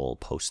find a whole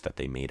post that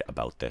they made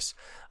about this.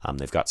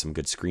 They've got some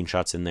good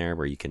screenshots in there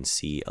where you can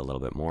see a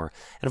little bit more.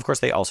 And of course,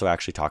 they also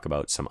actually talk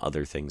about some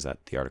other things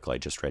that the article I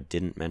just read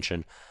didn't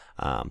mention.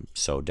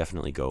 So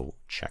definitely go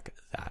check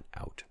that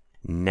out.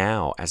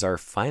 Now, as our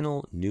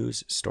final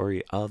news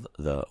story of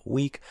the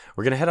week,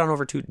 we're going to head on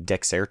over to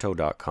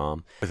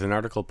Dexerto.com with an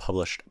article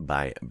published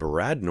by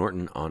Brad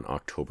Norton on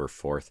October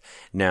 4th.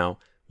 Now,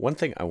 One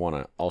thing I want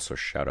to also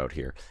shout out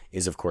here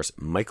is, of course,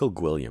 Michael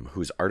Gwilliam,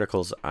 whose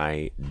articles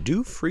I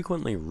do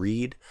frequently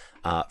read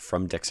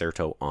from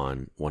Dexerto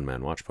on One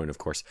Man Watchpoint, of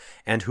course,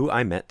 and who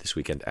I met this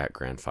weekend at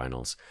Grand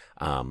Finals.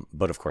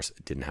 But, of course,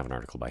 didn't have an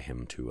article by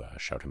him to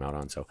shout him out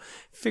on, so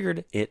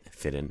figured it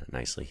fit in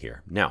nicely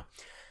here. Now,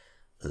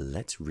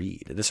 let's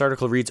read. This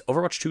article reads,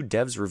 Overwatch 2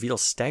 devs reveal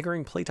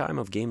staggering playtime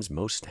of game's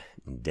most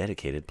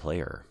dedicated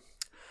player.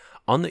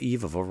 On the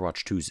eve of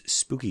Overwatch 2's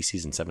spooky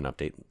Season 7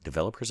 update,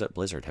 developers at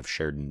Blizzard have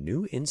shared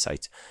new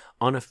insights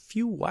on a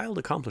few wild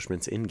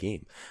accomplishments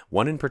in-game.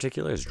 One in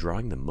particular is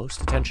drawing the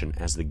most attention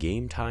as the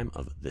game time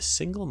of the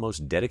single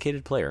most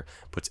dedicated player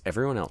puts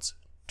everyone else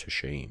to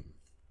shame.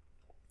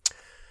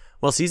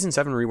 While Season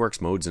 7 reworks,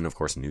 modes, and of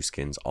course new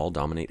skins all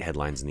dominate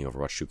headlines in the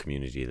Overwatch 2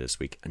 community this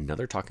week,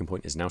 another talking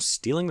point is now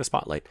stealing the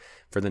spotlight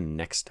for the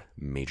next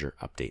major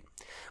update.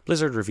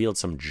 Blizzard revealed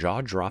some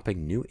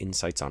jaw-dropping new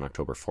insights on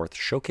October 4th,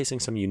 showcasing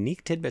some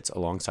unique tidbits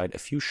alongside a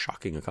few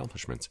shocking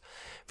accomplishments.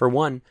 For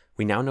one,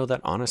 we now know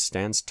that Ana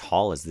stands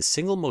tall as the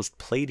single most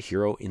played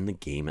hero in the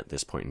game at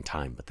this point in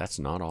time, but that's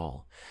not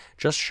all.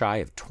 Just shy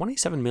of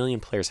 27 million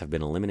players have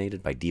been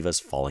eliminated by D.Va's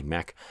falling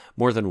mech,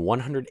 more than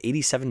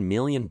 187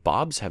 million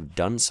Bobs have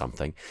done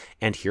something,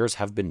 and heroes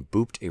have been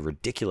booped a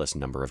ridiculous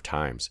number of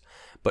times.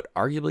 But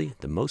arguably,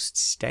 the most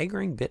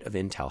staggering bit of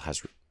intel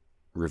has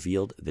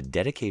revealed the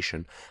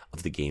dedication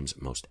of the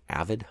game's most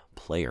avid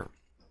player.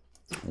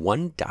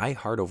 One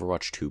die-hard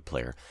Overwatch 2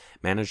 player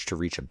managed to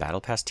reach a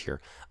Battle Pass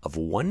tier of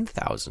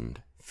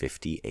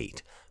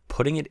 1,058,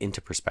 putting it into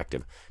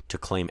perspective. To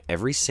claim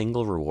every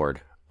single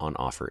reward on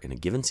offer in a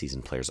given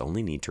season, players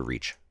only need to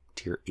reach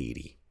tier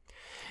 80.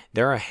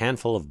 There are a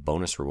handful of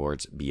bonus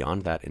rewards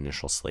beyond that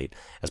initial slate,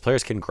 as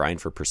players can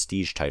grind for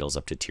prestige titles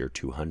up to tier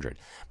 200.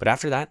 But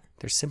after that,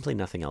 there's simply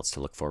nothing else to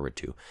look forward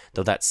to,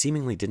 though that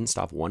seemingly didn't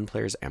stop one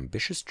player's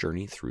ambitious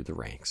journey through the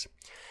ranks.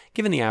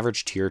 Given the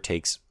average tier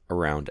takes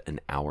around an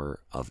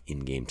hour of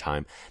in-game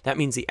time, that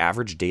means the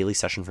average daily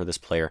session for this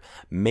player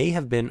may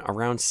have been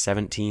around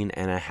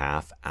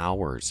 17.5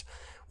 hours.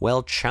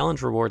 While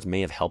challenge rewards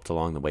may have helped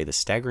along the way, the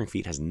staggering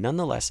feat has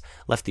nonetheless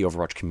left the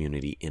Overwatch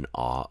community in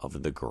awe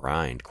of the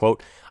grind.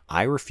 Quote,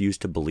 I refuse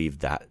to believe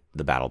that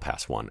the Battle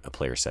Pass won, a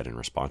player said in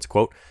response.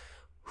 Quote,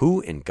 who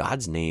in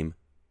God's name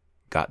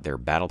got their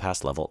Battle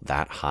Pass level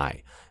that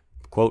high?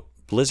 Quote,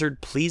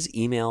 Blizzard, please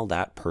email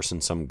that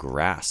person some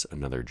grass,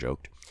 another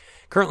joked.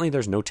 Currently,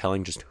 there's no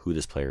telling just who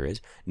this player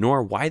is,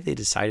 nor why they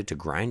decided to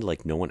grind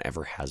like no one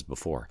ever has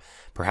before.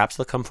 Perhaps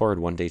they'll come forward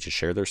one day to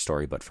share their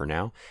story, but for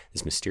now,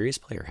 this mysterious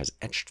player has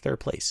etched their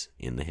place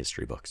in the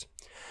history books.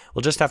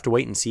 We'll just have to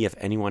wait and see if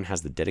anyone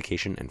has the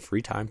dedication and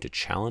free time to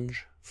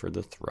challenge for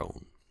the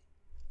throne.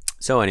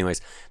 So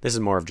anyways, this is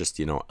more of just,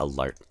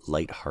 a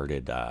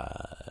light-hearted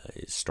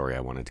story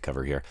I wanted to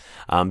cover here,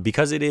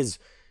 because it is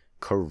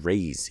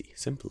crazy,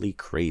 simply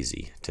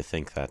crazy to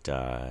think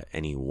that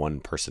any one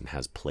person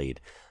has played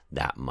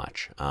that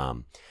much.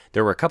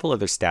 There were a couple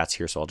other stats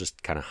here, so I'll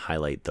just kind of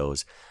highlight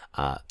those.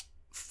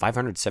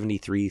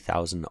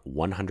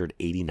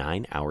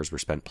 573,189 hours were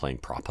spent playing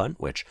Prop Hunt,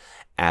 which,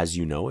 as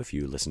you know, if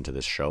you listen to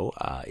this show,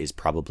 is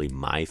probably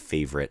my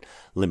favorite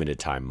limited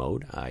time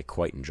mode. I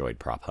quite enjoyed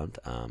Prop Hunt,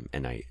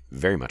 and I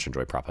very much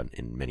enjoy Prop Hunt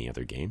in many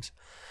other games.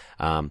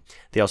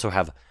 They also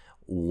have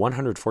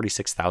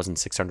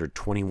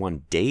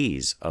 146,621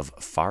 days of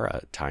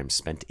Pharah time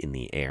spent in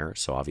the air.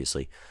 So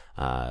obviously,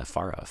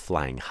 Pharah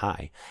flying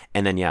high.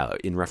 And then,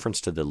 in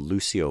reference to the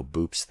Lucio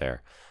boops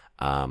there,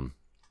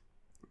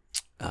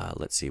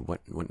 let's see,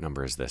 what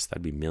number is this?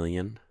 That'd be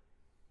million.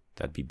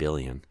 That'd be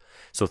billion.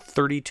 So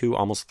 32,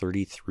 almost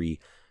 33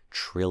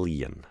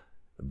 trillion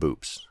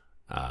boops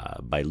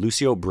by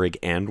Lucio, Brig,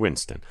 and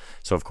Winston.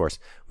 So, of course,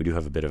 we do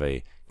have a bit of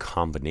a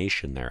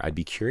combination there. I'd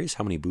be curious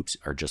how many boops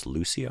are just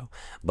Lucio,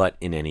 but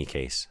in any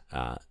case,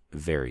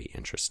 very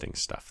interesting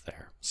stuff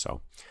there.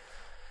 So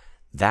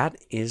that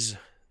is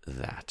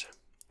that.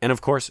 And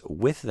of course,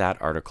 with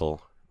that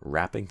article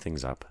wrapping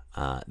things up,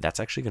 that's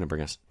actually going to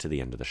bring us to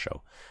the end of the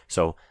show.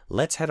 So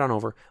let's head on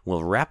over.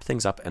 We'll wrap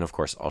things up. And of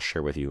course, I'll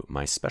share with you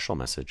my special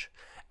message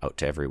out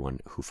to everyone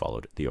who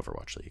followed the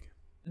Overwatch League.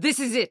 This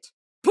is it.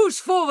 Push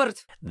forward.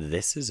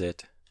 This is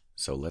it.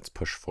 So let's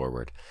push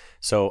forward.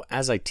 So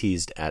as I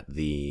teased at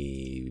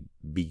the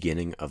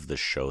beginning of the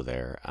show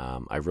there,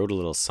 I wrote a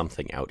little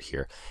something out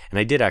here. And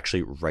I did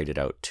actually write it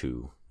out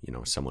to,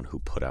 someone who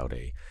put out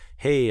a,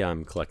 hey,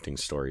 I'm collecting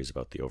stories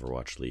about the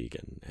Overwatch League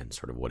and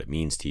sort of what it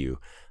means to you.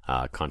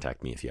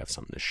 Contact me if you have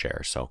something to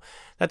share. So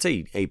that's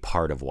a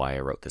part of why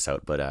I wrote this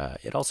out. But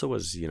it also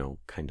was,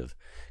 kind of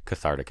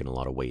cathartic in a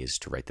lot of ways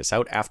to write this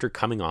out after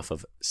coming off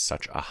of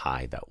such a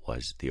high that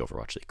was the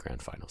Overwatch League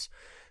Grand Finals.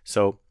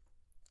 So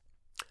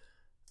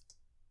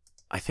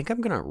I think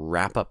I'm going to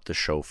wrap up the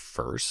show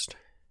first,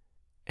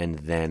 and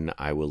then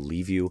I will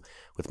leave you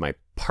with my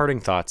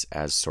parting thoughts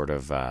as sort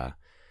of the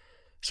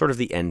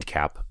end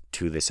cap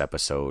to this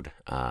episode,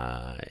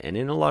 and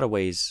in a lot of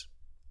ways,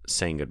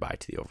 saying goodbye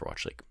to the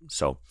Overwatch League.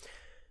 So,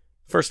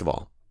 first of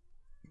all,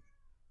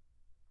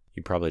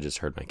 You probably just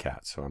heard my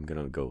cat, so I'm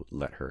going to go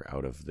let her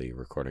out of the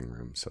recording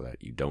room so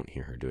that you don't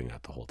hear her doing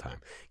that the whole time.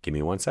 Give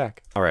me one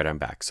sec. All right, I'm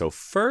back. So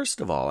first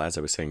of all, as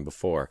I was saying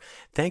before,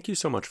 thank you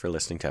so much for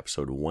listening to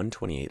episode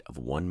 128 of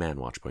One Man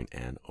Watchpoint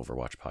and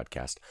Overwatch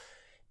podcast.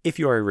 If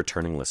you are a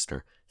returning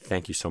listener,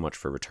 thank you so much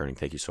for returning.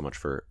 Thank you so much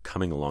for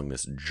coming along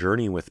this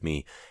journey with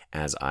me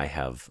as I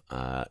have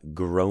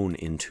grown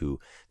into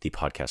the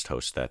podcast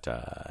host that,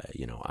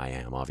 I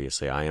am.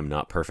 Obviously, I am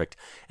not perfect,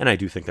 and I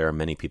do think there are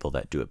many people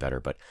that do it better.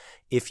 But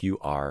if you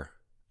are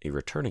a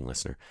returning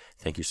listener,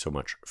 thank you so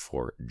much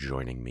for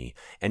joining me.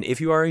 And if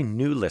you are a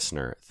new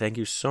listener, thank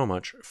you so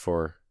much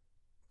for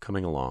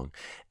coming along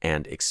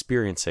and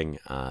experiencing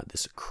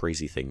this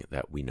crazy thing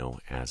that we know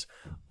as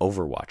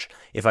Overwatch.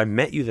 If I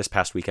met you this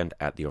past weekend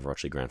at the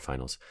Overwatch League Grand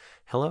Finals,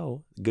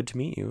 hello, good to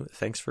meet you.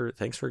 Thanks for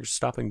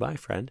stopping by,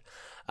 friend.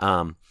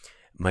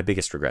 My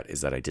biggest regret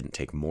is that I didn't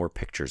take more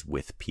pictures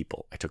with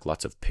people. I took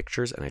lots of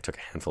pictures, and I took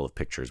a handful of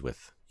pictures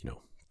with,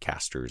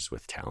 casters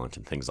with talent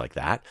and things like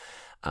that.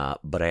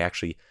 But I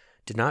actually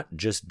did not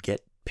just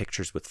get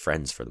pictures with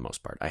friends for the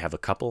most part. I have a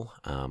couple,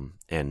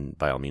 and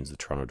by all means, the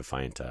Toronto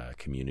Defiant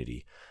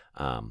community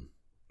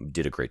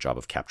did a great job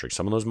of capturing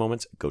some of those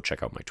moments. Go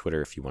check out my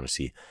Twitter if you want to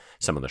see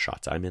some of the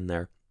shots I'm in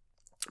there.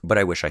 But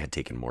I wish I had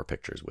taken more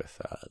pictures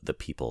with the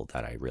people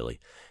that I really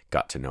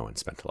got to know and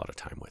spent a lot of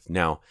time with.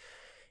 Now,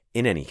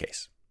 in any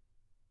case,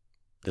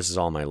 this is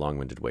all my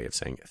long-winded way of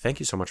saying thank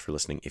you so much for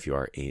listening if you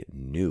are a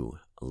new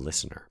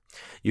listener.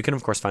 You can,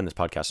 of course, find this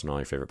podcast on all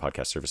your favorite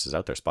podcast services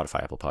out there,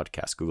 Spotify, Apple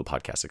Podcasts, Google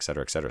Podcasts,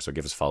 etc., etc. So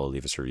give us a follow,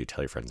 leave us a review,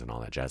 tell your friends, and all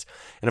that jazz.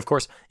 And, of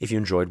course, if you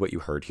enjoyed what you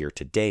heard here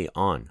today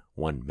on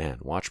One Man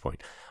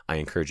Watchpoint, I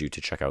encourage you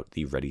to check out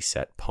the Ready,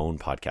 Set, Pwn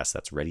podcast.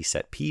 That's Ready,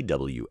 Set,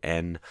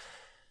 PWN.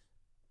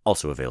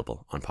 Also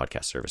available on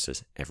podcast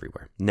services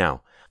everywhere.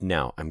 Now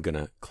I'm going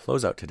to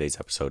close out today's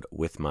episode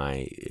with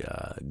my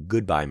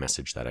goodbye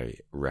message that I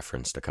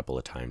referenced a couple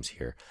of times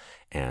here,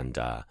 and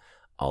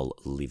I'll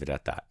leave it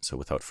at that. So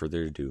without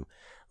further ado,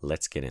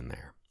 let's get in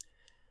there.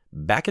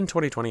 Back in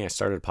 2020, I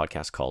started a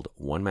podcast called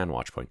One Man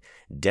Watchpoint,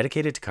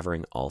 dedicated to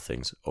covering all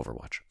things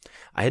Overwatch.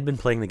 I had been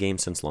playing the game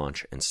since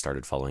launch and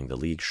started following the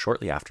league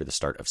shortly after the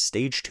start of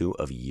Stage 2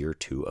 of Year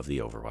 2 of the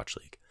Overwatch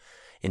League.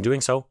 In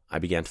doing so, I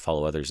began to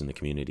follow others in the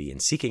community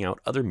and seeking out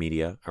other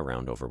media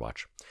around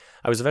Overwatch.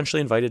 I was eventually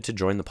invited to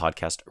join the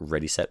podcast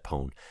Ready, Set,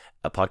 Pwn,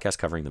 a podcast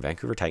covering the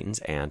Vancouver Titans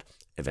and,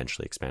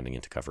 eventually expanding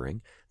into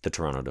covering, the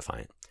Toronto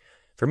Defiant.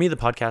 For me, the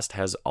podcast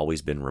has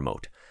always been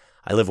remote.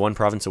 I live one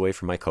province away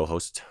from my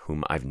co-hosts,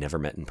 whom I've never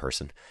met in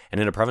person,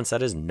 and in a province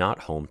that is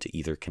not home to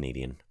either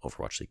Canadian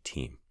Overwatch League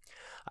team.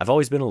 I've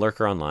always been a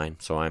lurker online,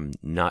 so I'm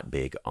not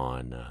big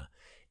on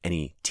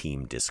any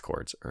team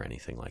discords or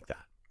anything like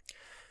that.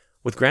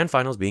 With Grand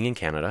Finals being in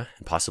Canada,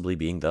 and possibly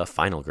being the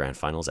final Grand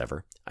Finals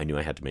ever, I knew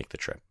I had to make the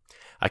trip.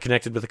 I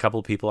connected with a couple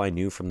of people I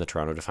knew from the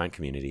Toronto Defiant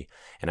community,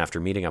 and after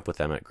meeting up with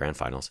them at Grand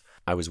Finals,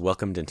 I was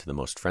welcomed into the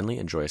most friendly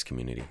and joyous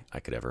community I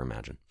could ever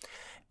imagine.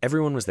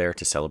 Everyone was there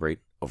to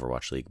celebrate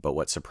Overwatch League, but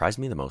what surprised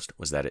me the most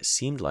was that it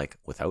seemed like,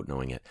 without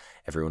knowing it,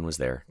 everyone was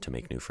there to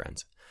make new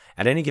friends.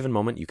 At any given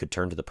moment, you could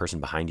turn to the person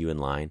behind you in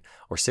line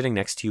or sitting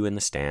next to you in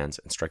the stands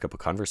and strike up a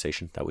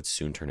conversation that would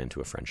soon turn into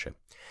a friendship.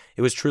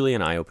 It was truly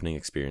an eye-opening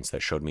experience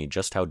that showed me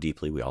just how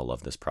deeply we all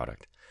love this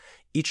product.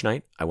 Each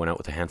night, I went out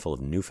with a handful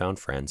of newfound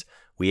friends.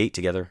 We ate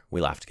together, we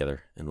laughed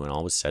together, and when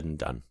all was said and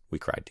done, we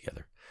cried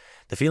together.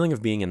 The feeling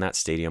of being in that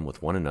stadium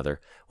with one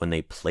another when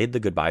they played the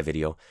goodbye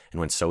video and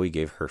when Zoe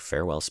gave her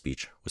farewell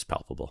speech was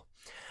palpable.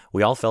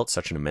 We all felt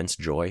such an immense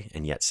joy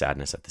and yet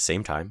sadness at the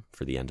same time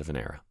for the end of an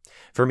era.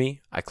 For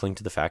me, I cling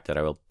to the fact that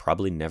I will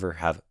probably never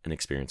have an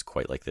experience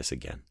quite like this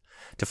again.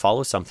 To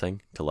follow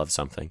something, to love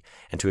something,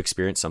 and to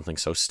experience something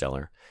so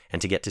stellar,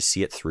 and to get to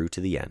see it through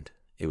to the end,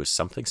 it was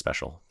something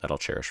special that I'll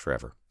cherish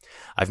forever.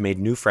 I've made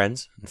new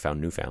friends and found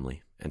new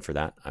family, and for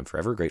that, I'm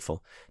forever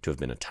grateful to have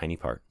been a tiny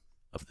part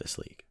of this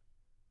league.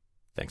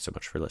 Thanks so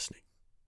much for listening.